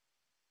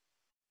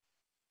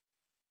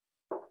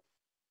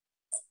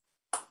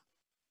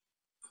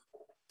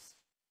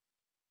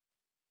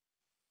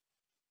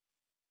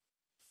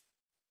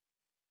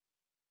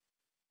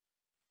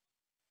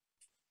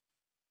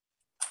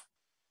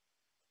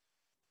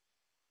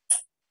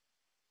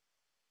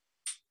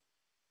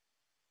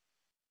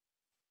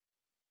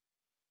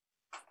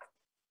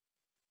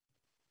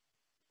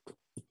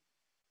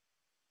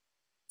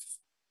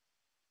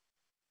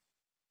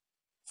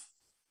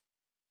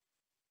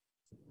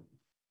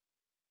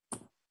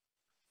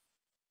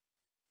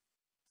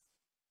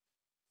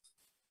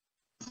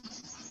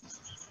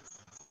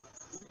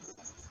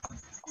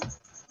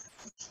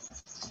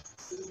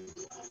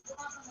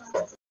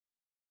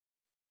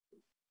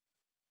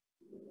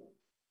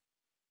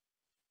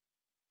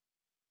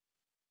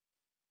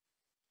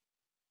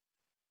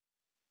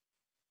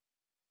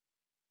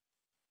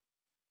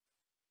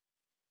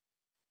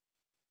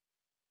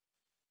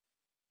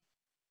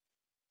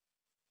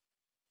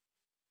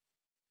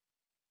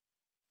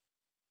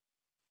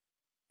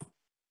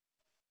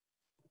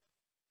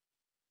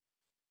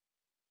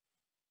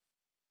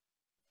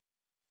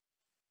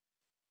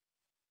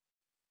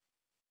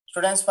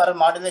 Students, for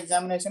model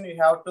examination,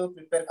 you have to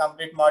prepare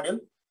complete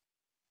module.